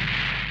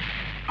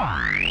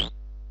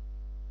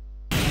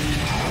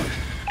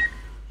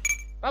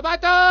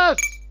 Babatos!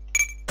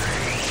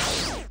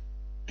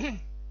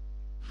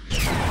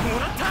 も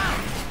らった。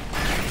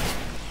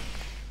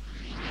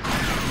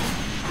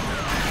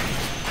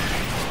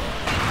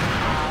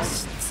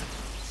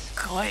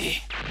 来い。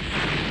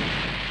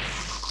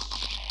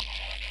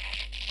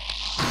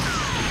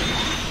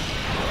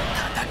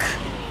叩く。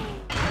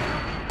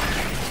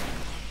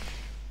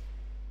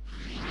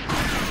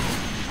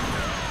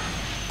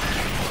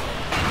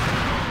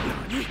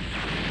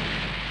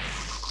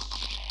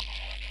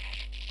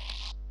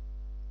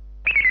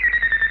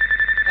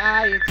何？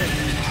 Ah, it's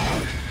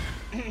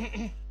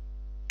okay.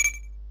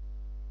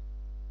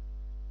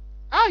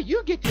 Ah,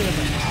 you get to it.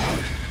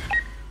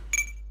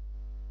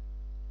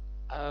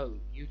 Oh,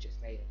 you just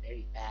made a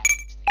very bad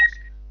mistake.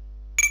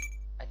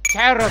 A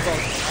terrible,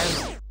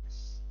 terrible mistake.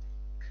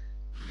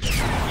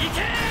 行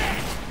け！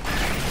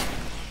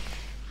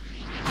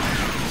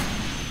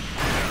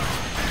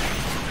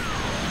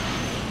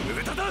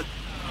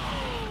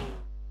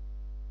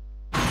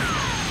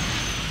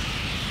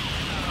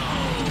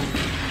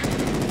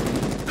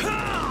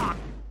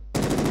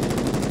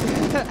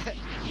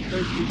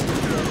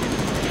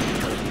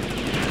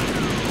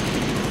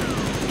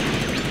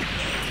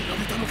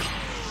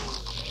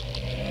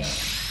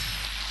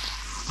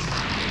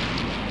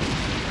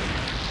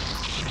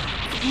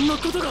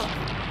 歌だ！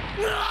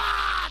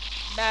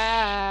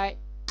 Bye.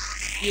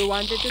 You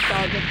wanted to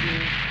target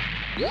me.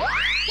 We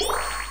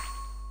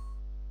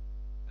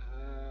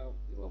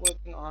were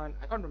working on.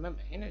 I can't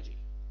remember energy.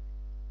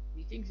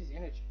 He thinks it's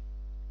energy.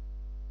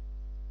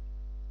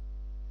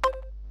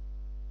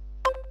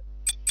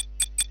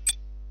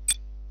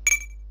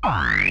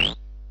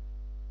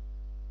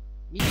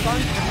 He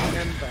can't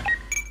remember.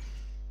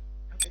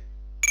 Okay.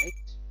 Wait.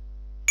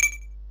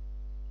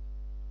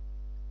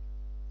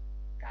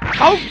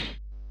 Go!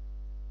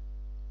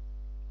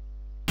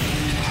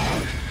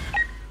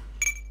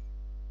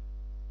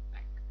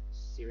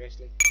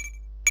 Seriously?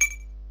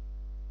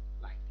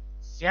 Like,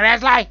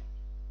 seriously?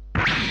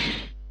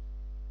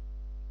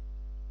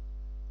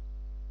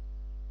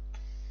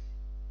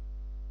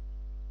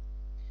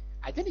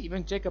 I didn't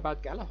even check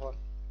about Galahorn.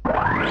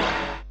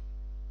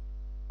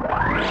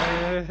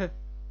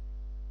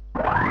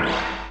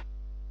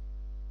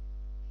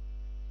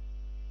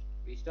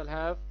 We still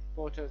have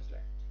 4 turns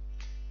left.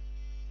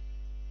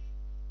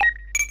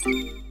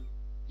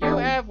 You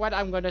have what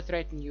I'm gonna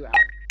threaten you out.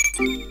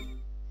 You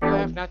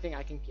have nothing,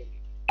 I can kill you.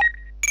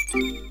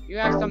 You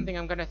have something,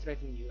 I'm gonna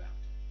threaten you out.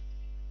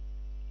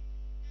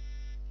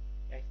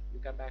 Okay, you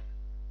come back.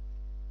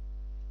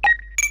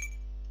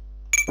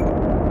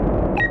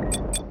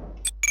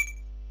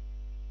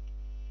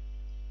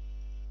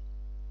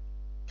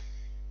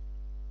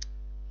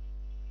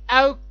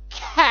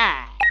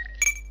 Okay.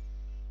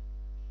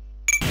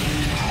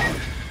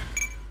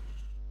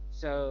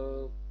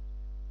 So,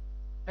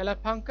 Pillar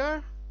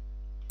Punker,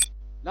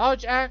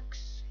 Large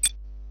Axe,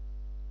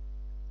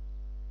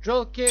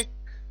 Drill Kick,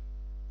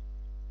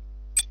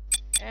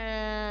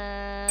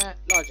 and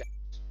Large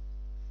Axe.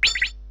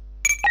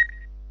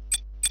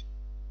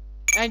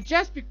 And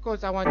just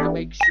because I want to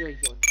make sure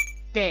you're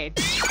dead,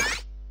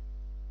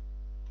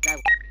 that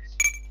was.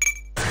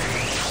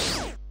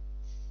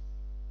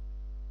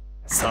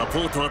 サポ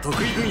ートは得意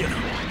分野だ。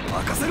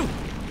任せろ。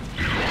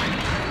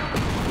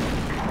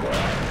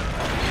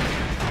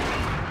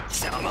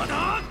邪魔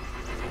だ。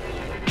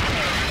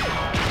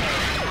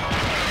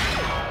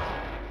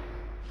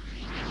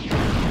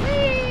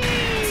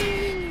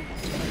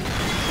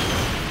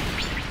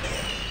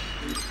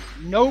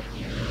Nope.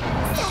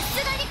 さ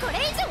すがにこれ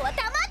以上は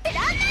黙ってら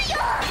んないよ。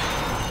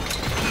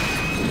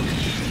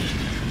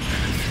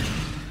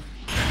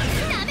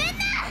なめん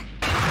な。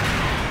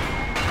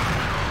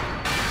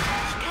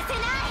引かせ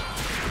ない。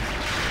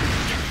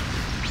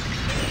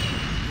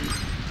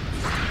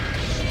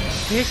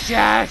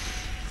 Vicious.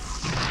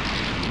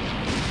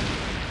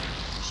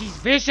 She's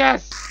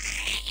vicious.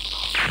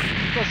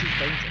 Because she's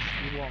dangerous.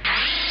 You won't.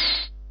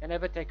 And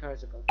never take her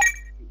as a girl.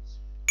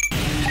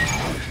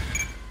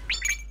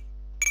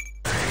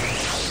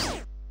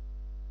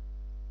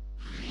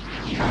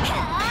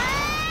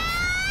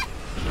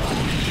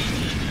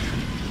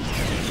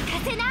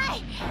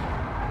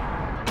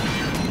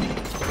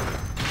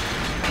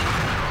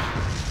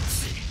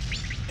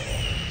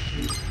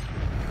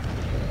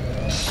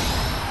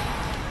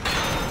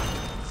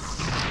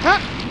 Huh?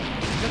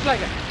 Just like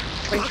that.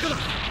 Wait.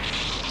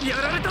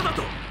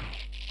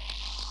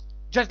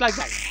 Just like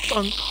that.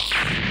 Bunk.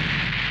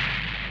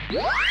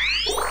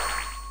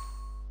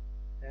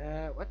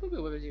 What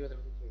was he? I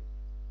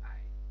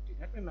do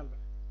not remember.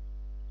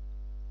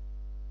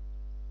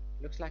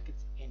 Looks like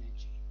it's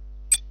energy.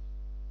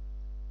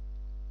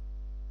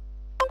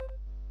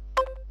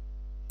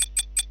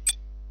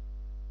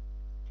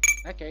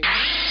 Okay.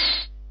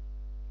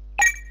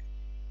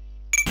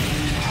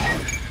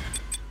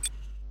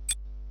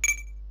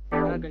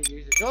 We're not going to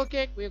use the soul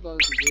kick, we're going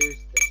to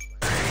use this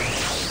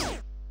one.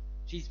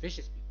 She's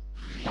vicious, people.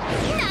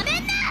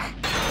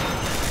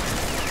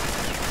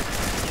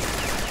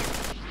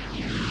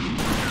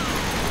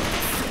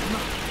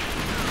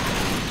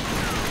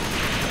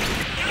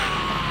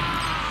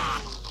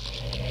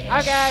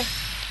 Okay.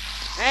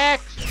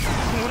 Next.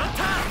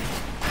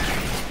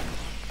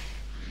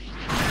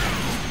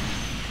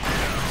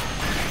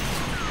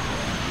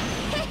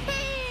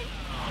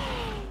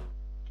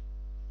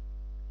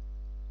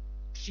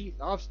 She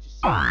loves to see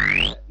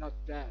that. Not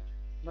bad.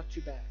 Not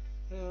too bad.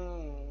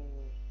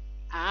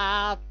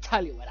 I'll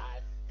tell you what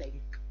I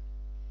think.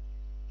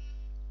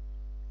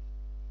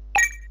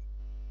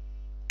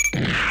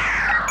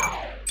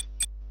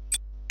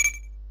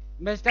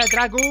 Mr.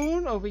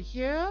 Dragoon over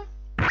here.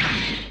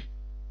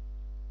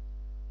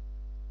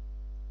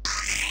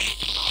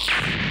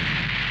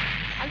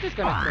 I'm just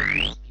gonna throw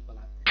these people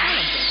out there. That's what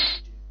I'm going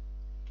to do.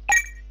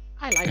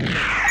 I like it.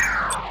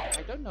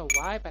 I don't know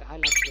why, but I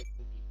like throwing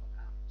people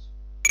out.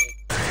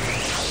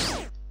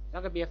 It's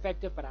not gonna be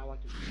effective, but I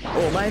want to.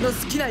 Oh, my no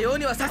ski na yo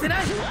ni wa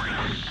sasenai.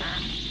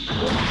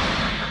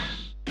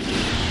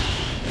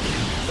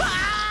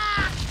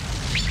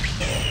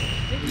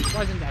 It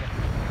wasn't that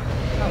effective.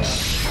 Oh.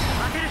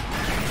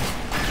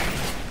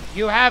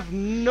 You have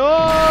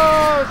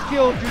no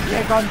skill to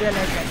take on the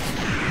legend.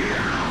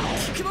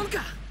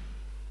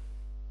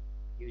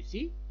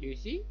 You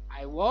see?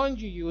 I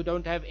warned you, you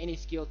don't have any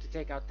skill to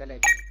take out the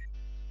legend.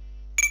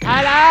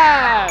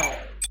 Hello!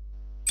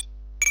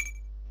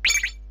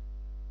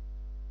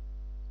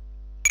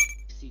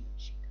 See the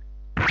cheater.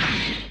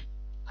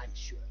 I'm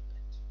sure of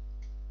it.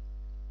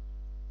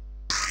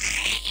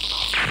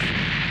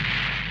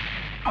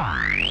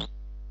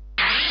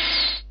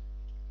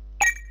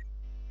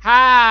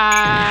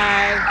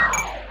 Hi!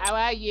 How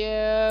are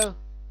you?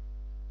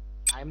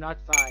 I'm not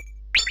fine.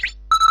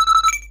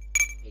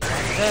 It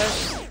was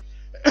this.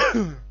 気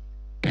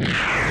の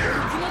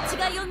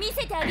違いを見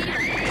せてあげるわ。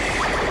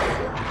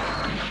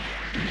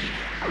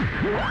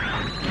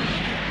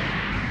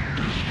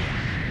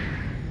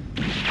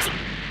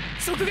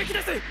直撃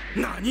です。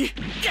何？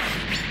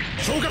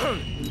消火班、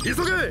急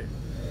げ。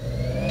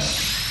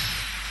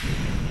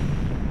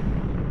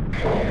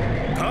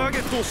ターゲ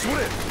ットを絞れ。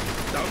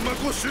弾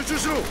幕を集中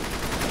しろ。こ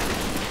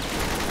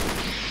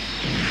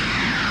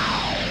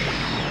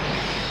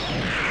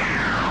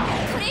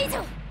れ以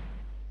上。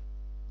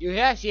You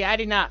hear? She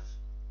had enough.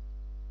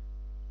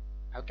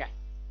 Okay.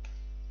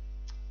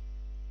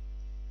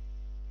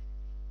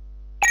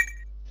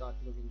 Start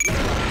moving.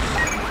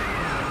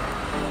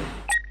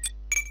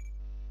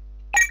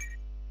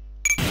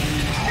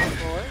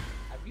 Boy,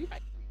 have you? I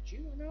can reach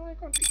you? No, I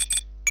can't reach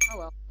you. Oh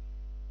well.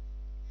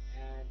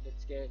 And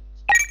let's get.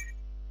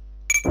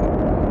 I've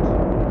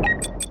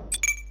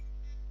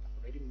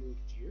already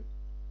moved you.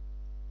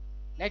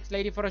 Next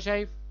lady for a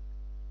shave.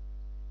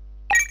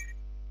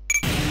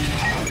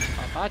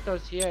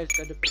 Barbatos here is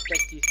going to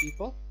protect these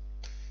people.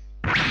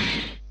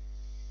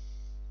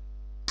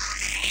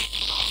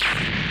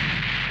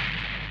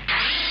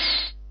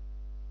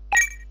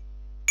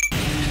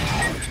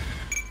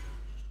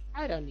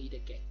 I don't need a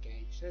get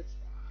gauge, that's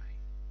fine.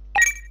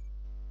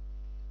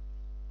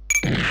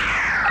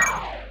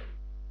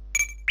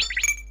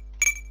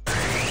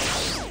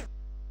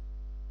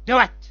 Do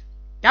it!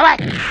 Do it!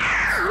 こん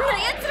な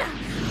奴ら、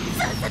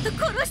さっさと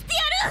殺してや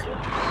る。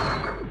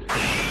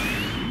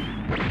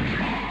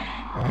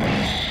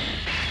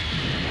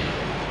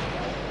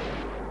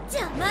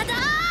邪魔だ。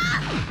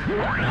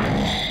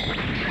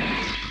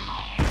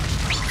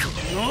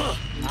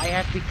I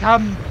have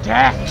become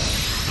death.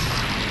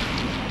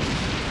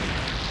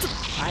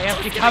 I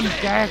have become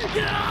death.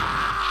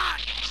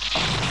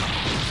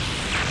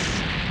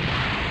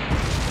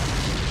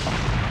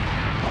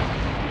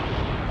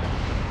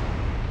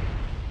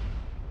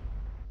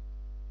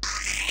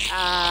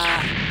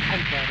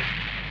 I'm sorry.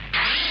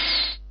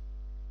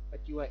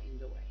 But you are in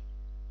the way.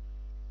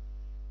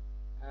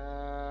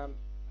 I'm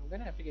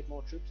gonna have to get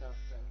more troops out,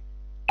 so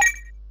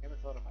never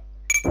thought about that.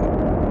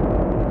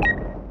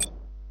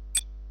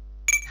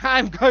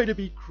 I'm going to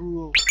be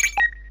cruel.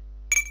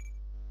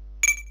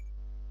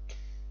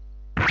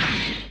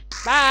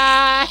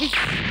 Bye!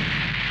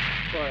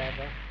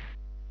 Forever.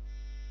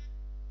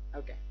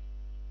 Okay.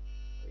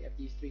 We have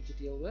these three to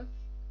deal with.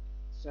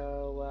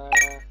 So,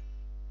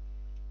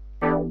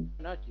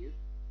 not you.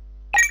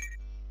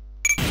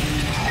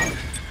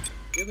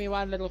 Do me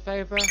one little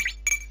favor.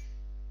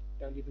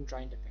 Don't even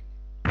try and defend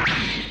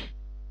it.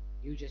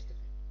 You just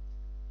defend it.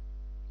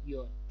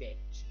 You're dead.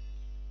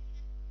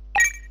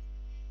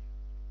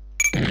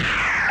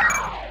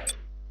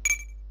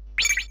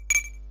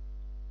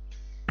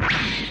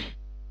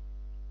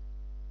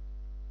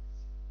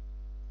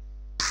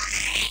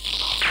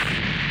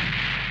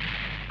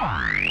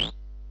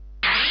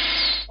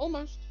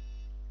 Almost.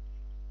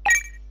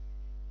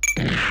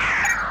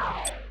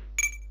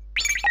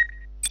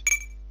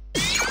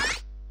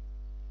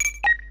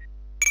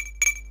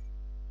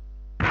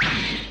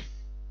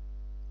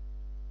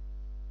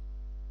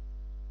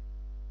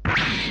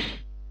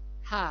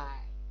 Hi.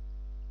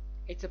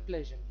 It's a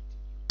pleasure meeting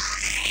you.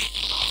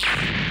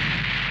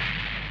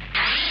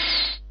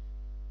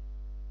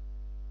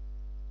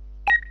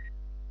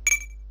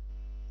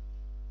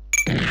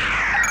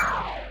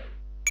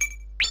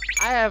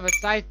 I have a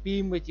sight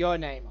beam with your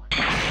name on it.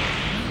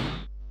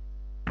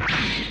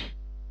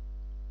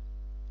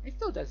 It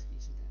still does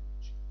decent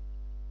damage.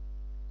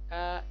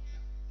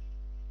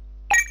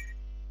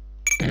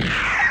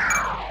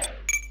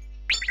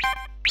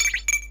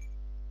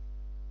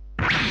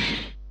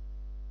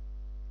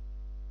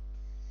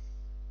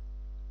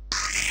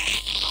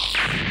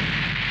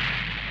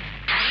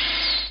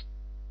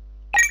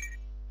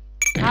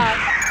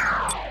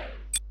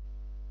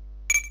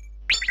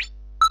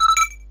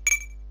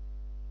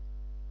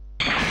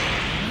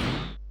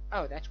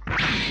 Oh, that's cool.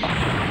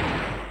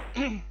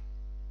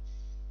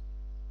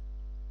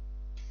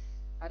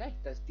 Alright,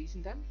 does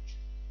decent damage.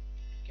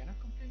 Cannot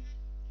complain.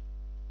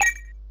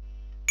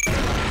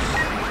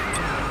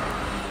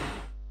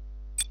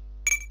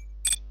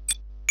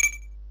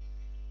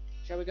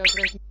 Shall we go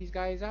threaten these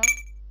guys out?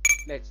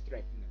 Let's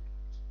threaten them.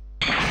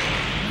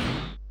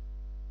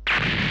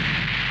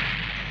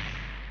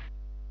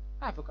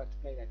 I forgot to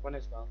play that one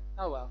as well.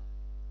 Oh well.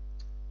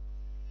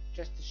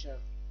 Just to show.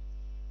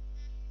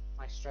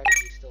 My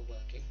strategy is still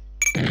working.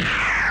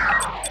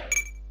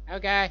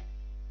 Okay.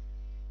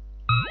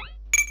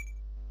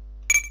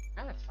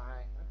 Oh, that's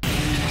fine.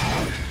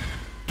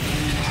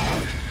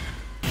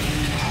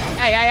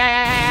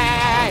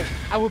 Hey!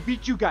 I will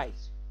beat you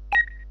guys.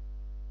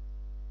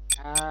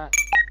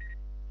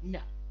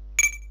 No.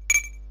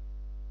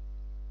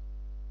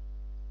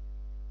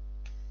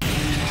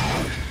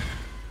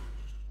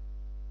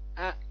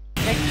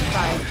 Next to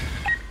 5.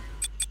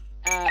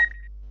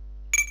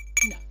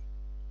 No.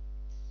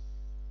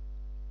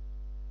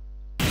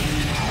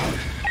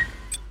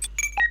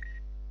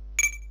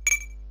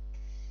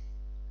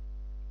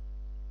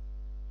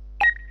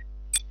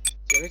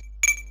 Seriously?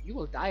 You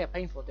will die a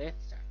painful death,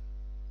 sir.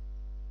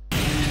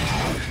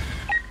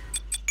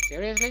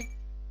 Seriously?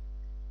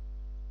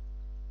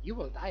 You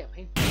will die a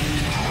painful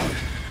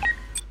death.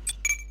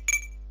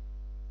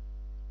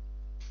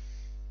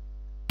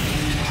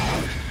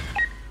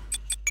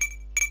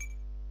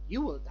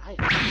 You will die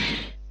a painful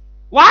death.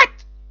 What?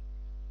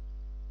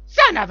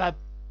 Son of a...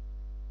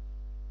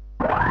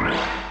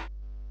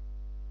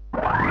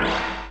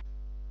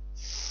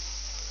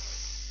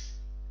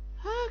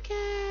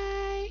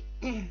 Okay.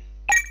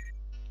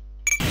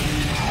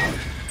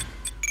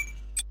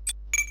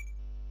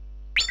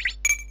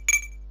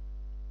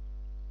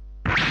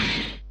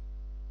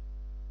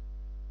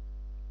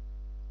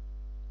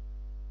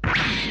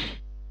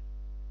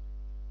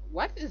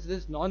 What is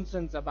this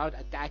nonsense about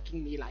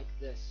attacking me like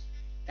this?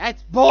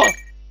 That's bull!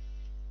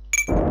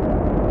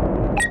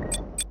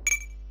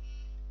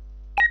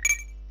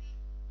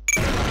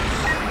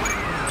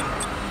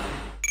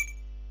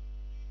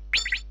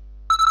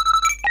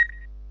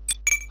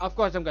 Of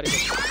course I'm gonna get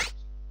it.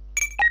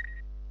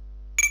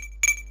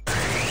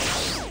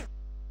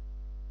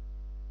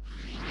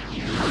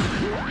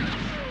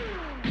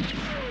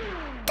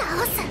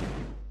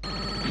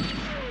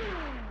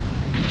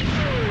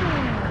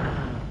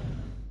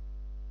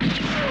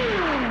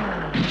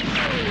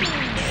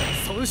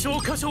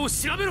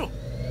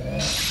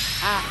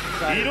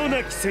 Ah, 色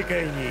なき世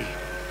界に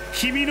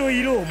君の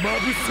色をまぶ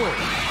そう。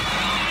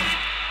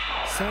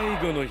最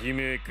後の悲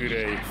鳴く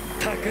らい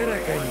高ら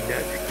かに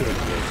泣くと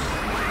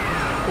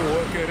お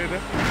別れだ。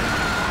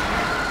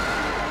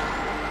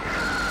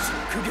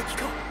直撃か。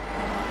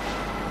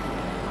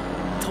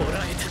捕ら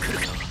えてくる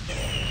か。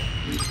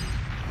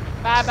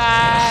バイバ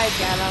イ、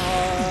ギャラホ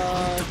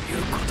ー。とい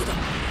うことだ。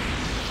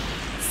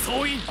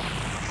総員、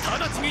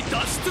直ちに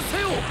脱出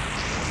せよ。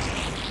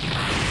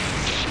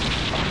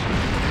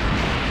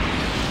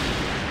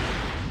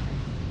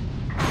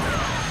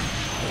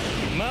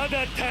ま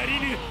だ足り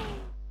ぬ。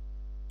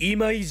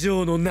今以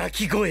上の泣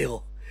き声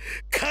を、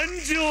感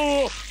情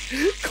を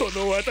こ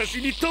の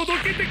私に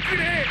届けてく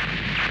れ。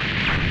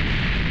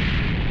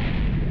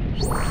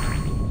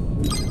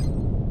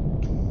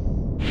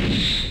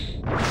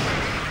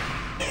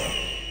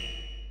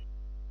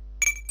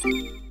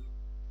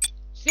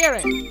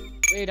Steering.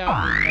 We don't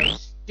need no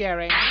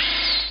steering.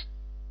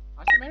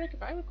 America,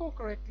 if I recall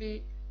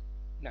correctly,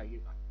 no, you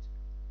can't.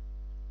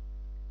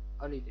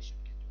 Only the ship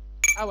can do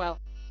it. Oh well.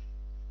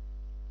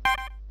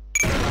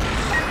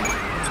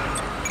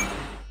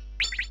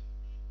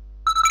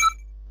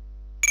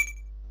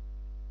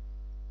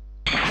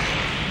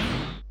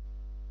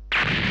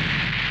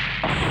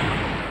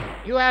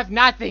 You have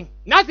nothing.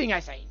 Nothing,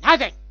 I say.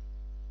 Nothing.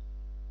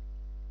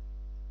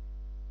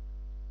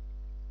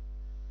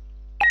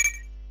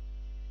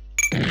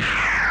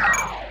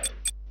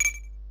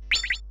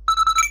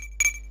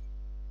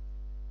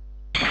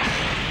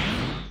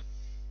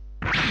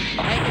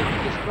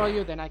 destroy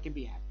you, then I can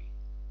be happy.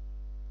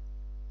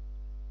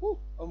 Woo,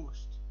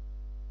 almost.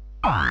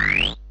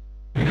 Oh,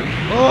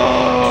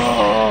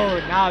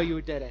 now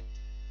you did it.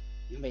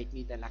 You make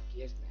me the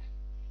luckiest man.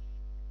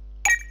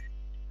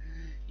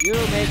 You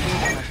make me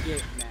the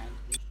luckiest man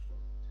in the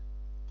world.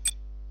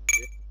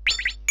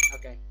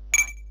 Okay,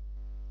 fine.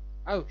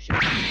 Oh shit. I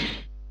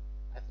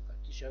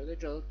forgot to show the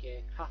drill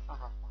kick. Ha ha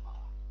ha ha ha.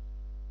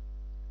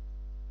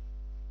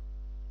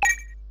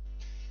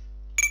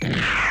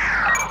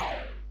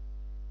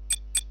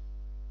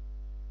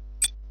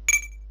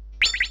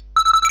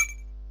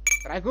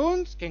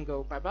 Dragoons can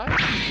go bye bye.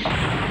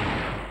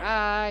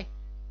 Bye.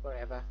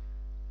 Forever.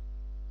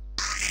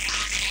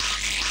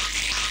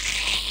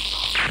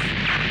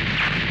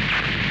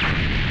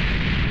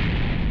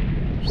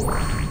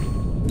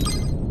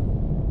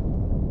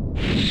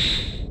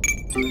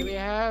 What do we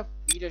have?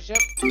 Leadership?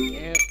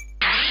 Yeah.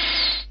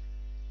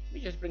 Let me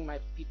just bring my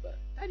people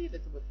a tiny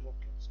little bit more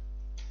closer.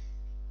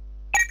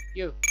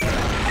 You.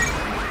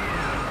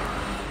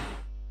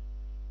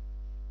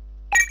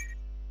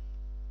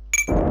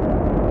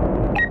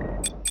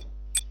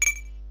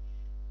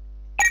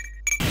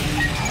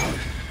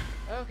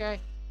 Okay.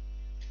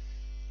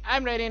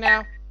 I'm ready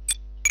now.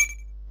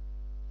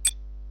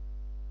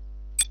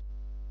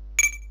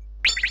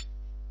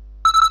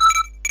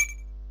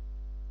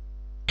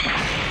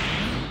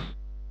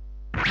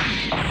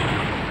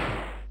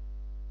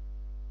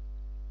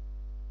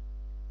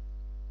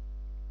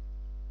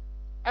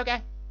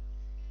 Okay.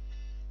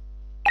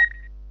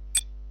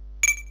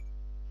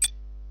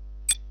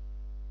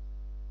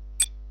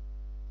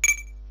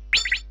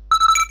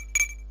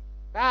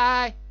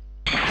 Bye.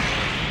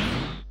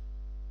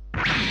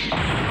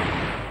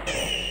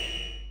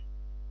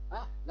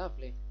 Ah,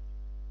 lovely.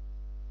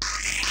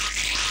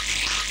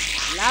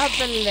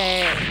 Lovely.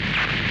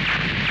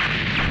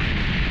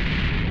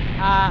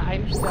 Ah,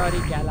 I'm sorry,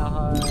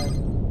 Galahad.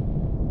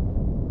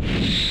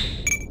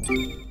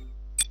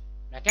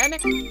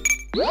 Mechanic?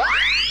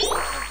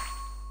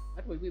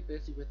 What were we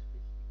busy with?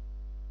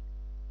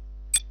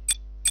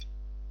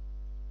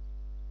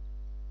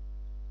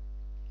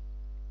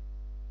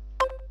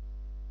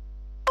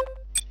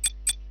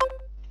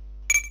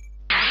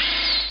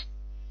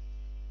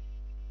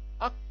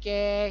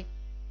 Okay.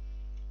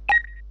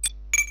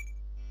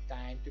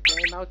 Time to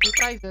claim our 2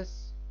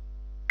 prizes.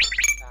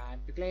 Time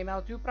to claim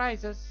our 2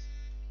 prizes.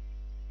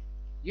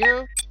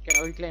 You can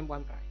only claim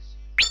 1 prize.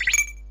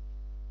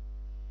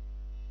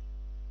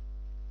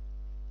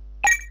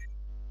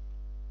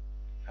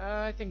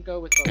 I think go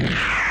with both.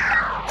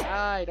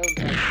 I don't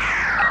know.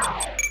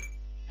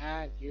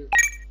 And you.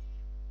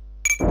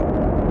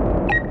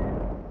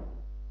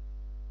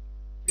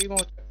 3 more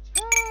turns.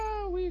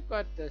 Ah, we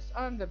got this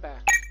on the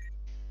back.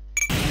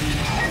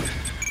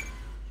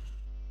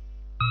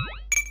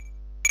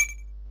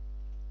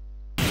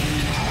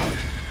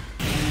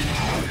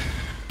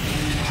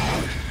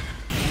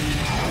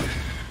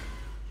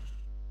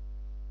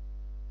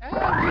 And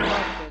we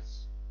got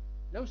this.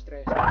 No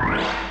stress.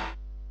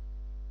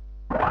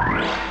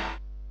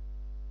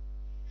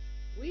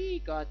 We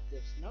got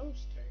this, no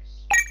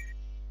stress.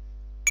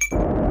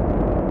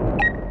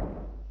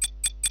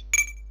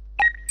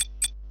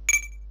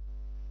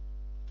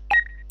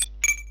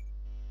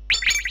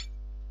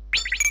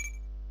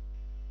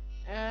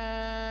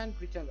 And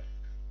return back.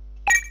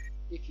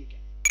 If you can.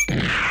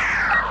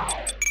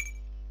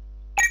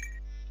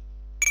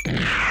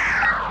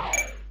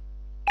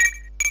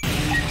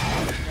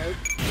 Nope.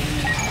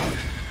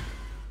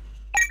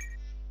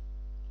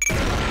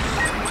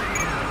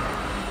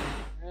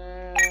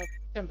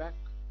 Come back.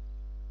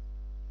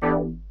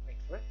 Wait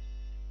for it.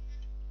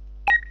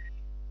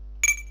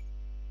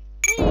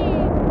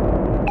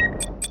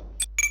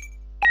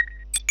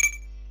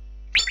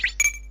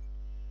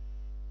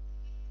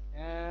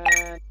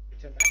 And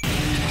return back. I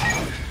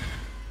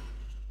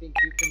think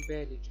you can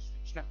barely just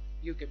reach. No,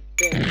 you can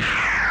barely.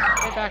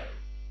 Get back.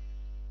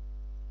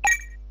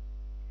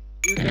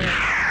 You can.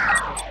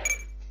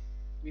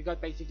 We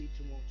got basically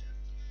 2 more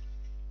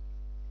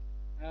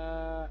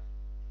turns.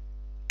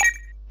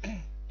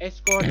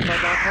 Escort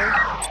Barbatos.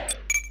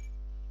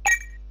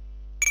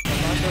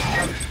 Barbatos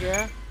comes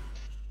here.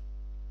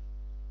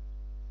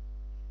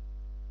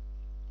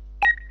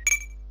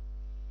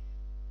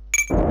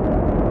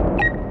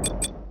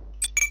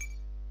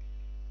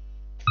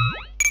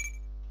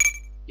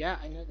 Yeah,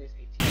 I know there's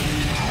 18.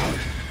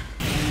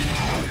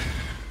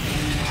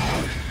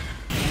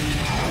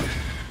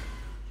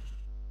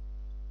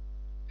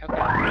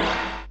 Okay.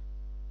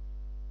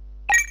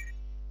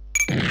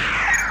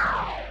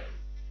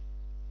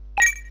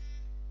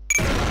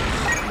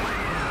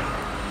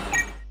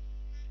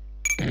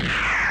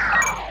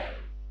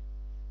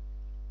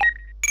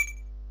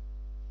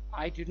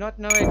 I do not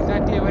know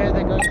exactly where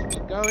they're going to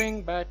be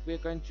going, but we're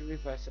going to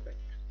reverse a bit.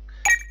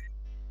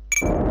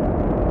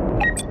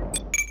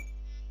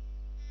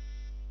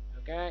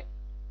 Okay.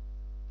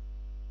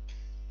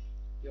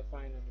 You're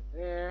fine over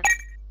there.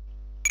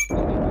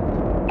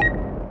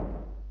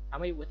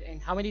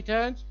 How many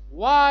turns?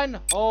 1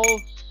 whole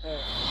turn.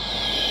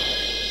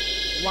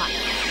 Why?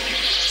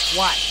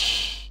 Why?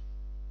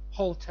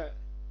 Whole turn.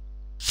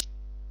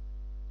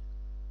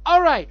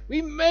 Alright,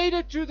 we made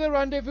it to the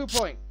rendezvous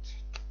point.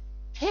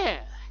 Phew,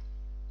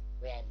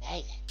 we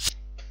made it.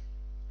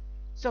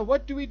 So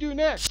what do we do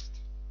next?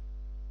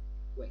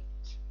 Wait.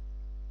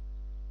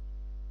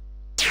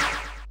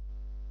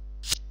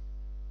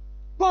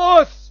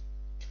 Boss!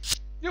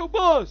 Yo,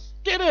 boss!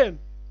 Get in!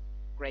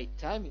 Great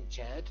timing,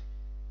 Chad.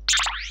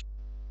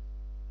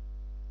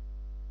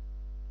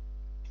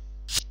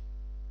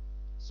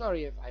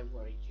 Sorry if I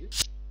worried you.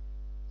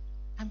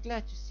 I'm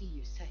glad to see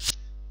you safe.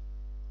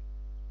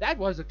 That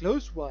was a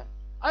close one.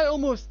 I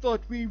almost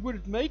thought we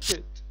wouldn't make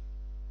it.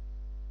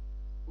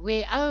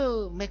 We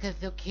owe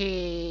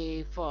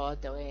Mikazuki for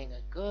doing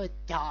a good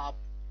job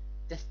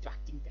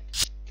distracting them.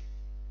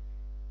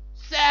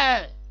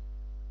 So,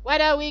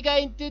 what are we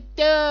going to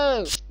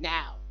do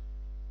now?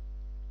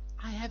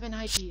 I have an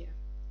idea.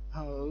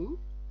 Oh?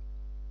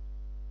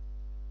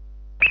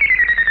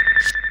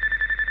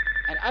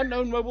 An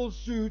unknown mobile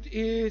suit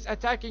is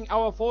attacking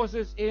our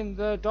forces in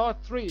the Dart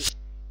 3.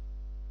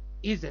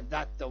 Isn't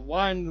that the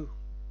one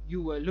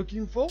you were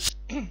looking for?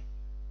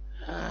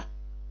 I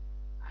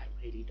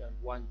really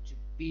don't want to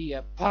be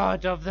a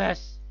part of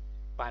this,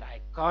 but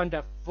I can't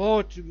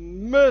afford to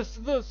miss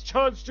this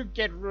chance to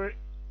get ready,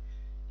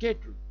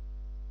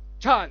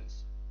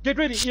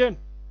 Ian.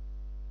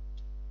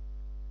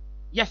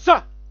 Yes,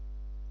 sir.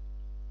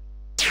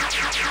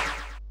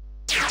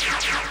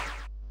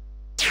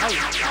 How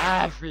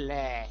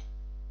lovely.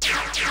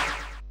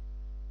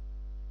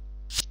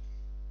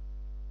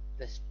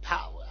 This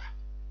power,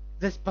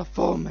 this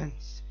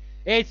performance,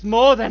 it's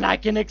more than I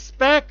can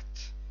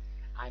expect.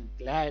 I'm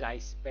glad I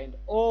spent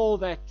all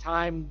that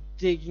time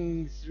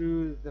digging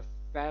through the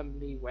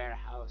family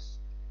warehouse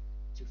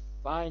to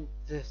find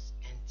this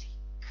antique.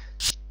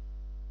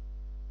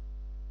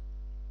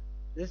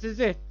 This is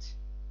it.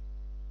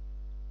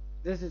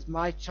 This is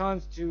my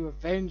chance to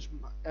avenge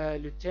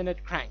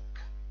Lieutenant Crank.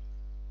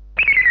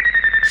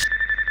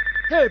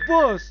 Hey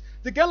boss,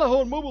 the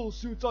Galahorn mobile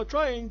suits are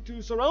trying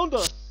to surround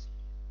us.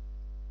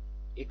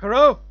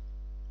 Ikaro,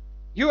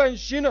 you and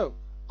Shino,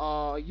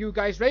 are you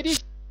guys ready?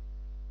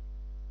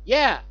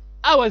 Yeah,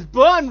 I was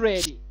born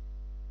ready.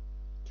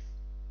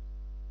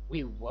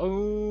 They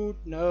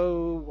won't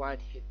know what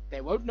hit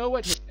them.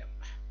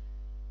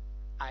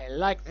 I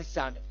like the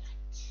sound of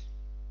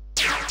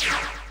that.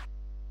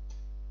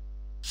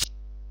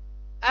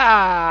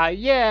 Ah,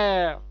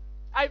 yeah,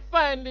 I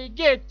finally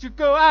get to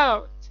go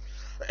out.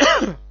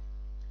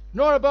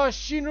 Noraba,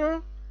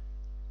 Shino,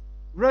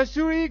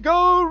 Rasuri,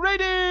 go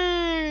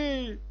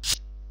ready!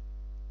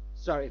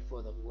 Sorry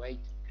for the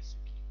wait,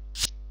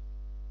 Kazuki.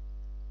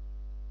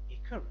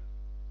 Ikaro,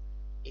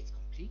 it's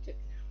completed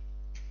now.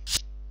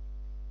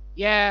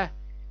 Yeah,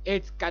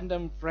 it's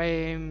Gundam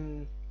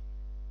Frame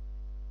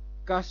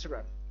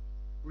Gossarum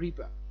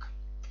Rebirth.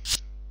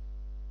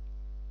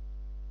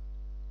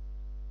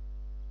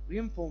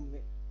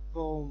 Reinformants,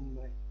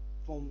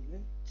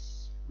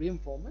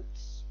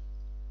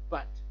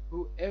 but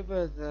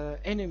whoever the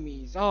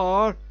enemies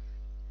are,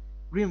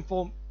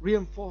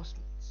 reinforcements,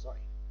 sorry.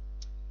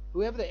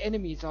 Whoever the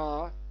enemies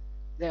are,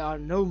 they are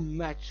no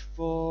match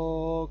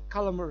for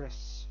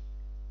Calamarus.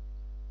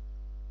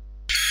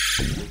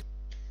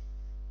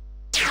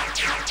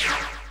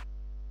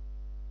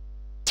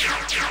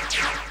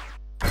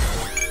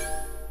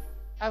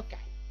 Okay.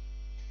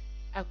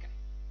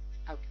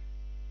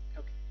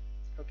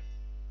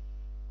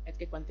 Let's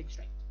get one thing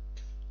straight.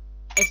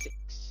 F6.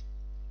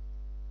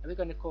 And we're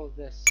gonna call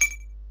this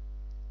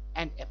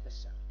an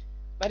episode.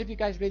 But if you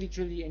guys really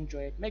truly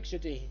enjoy it, make sure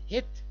to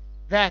hit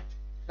that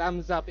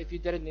thumbs up. If you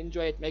didn't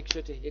enjoy it, make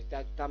sure to hit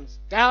that thumbs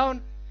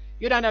down.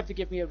 You don't have to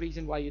give me a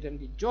reason why you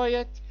didn't enjoy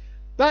it.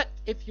 But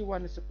if you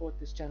want to support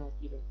this channel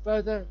even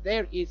further,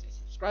 there is a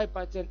subscribe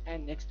button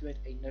and next to it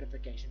a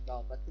notification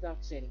bell. But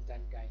without saying it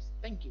done, guys,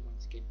 thank you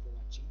once again for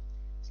watching.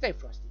 Stay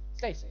frosty,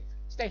 stay safe,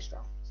 stay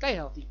strong, stay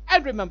healthy,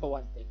 and remember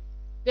one thing.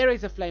 There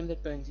is a flame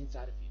that burns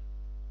inside of you.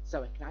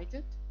 So ignite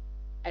it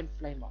and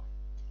flame on.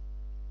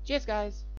 Cheers, guys.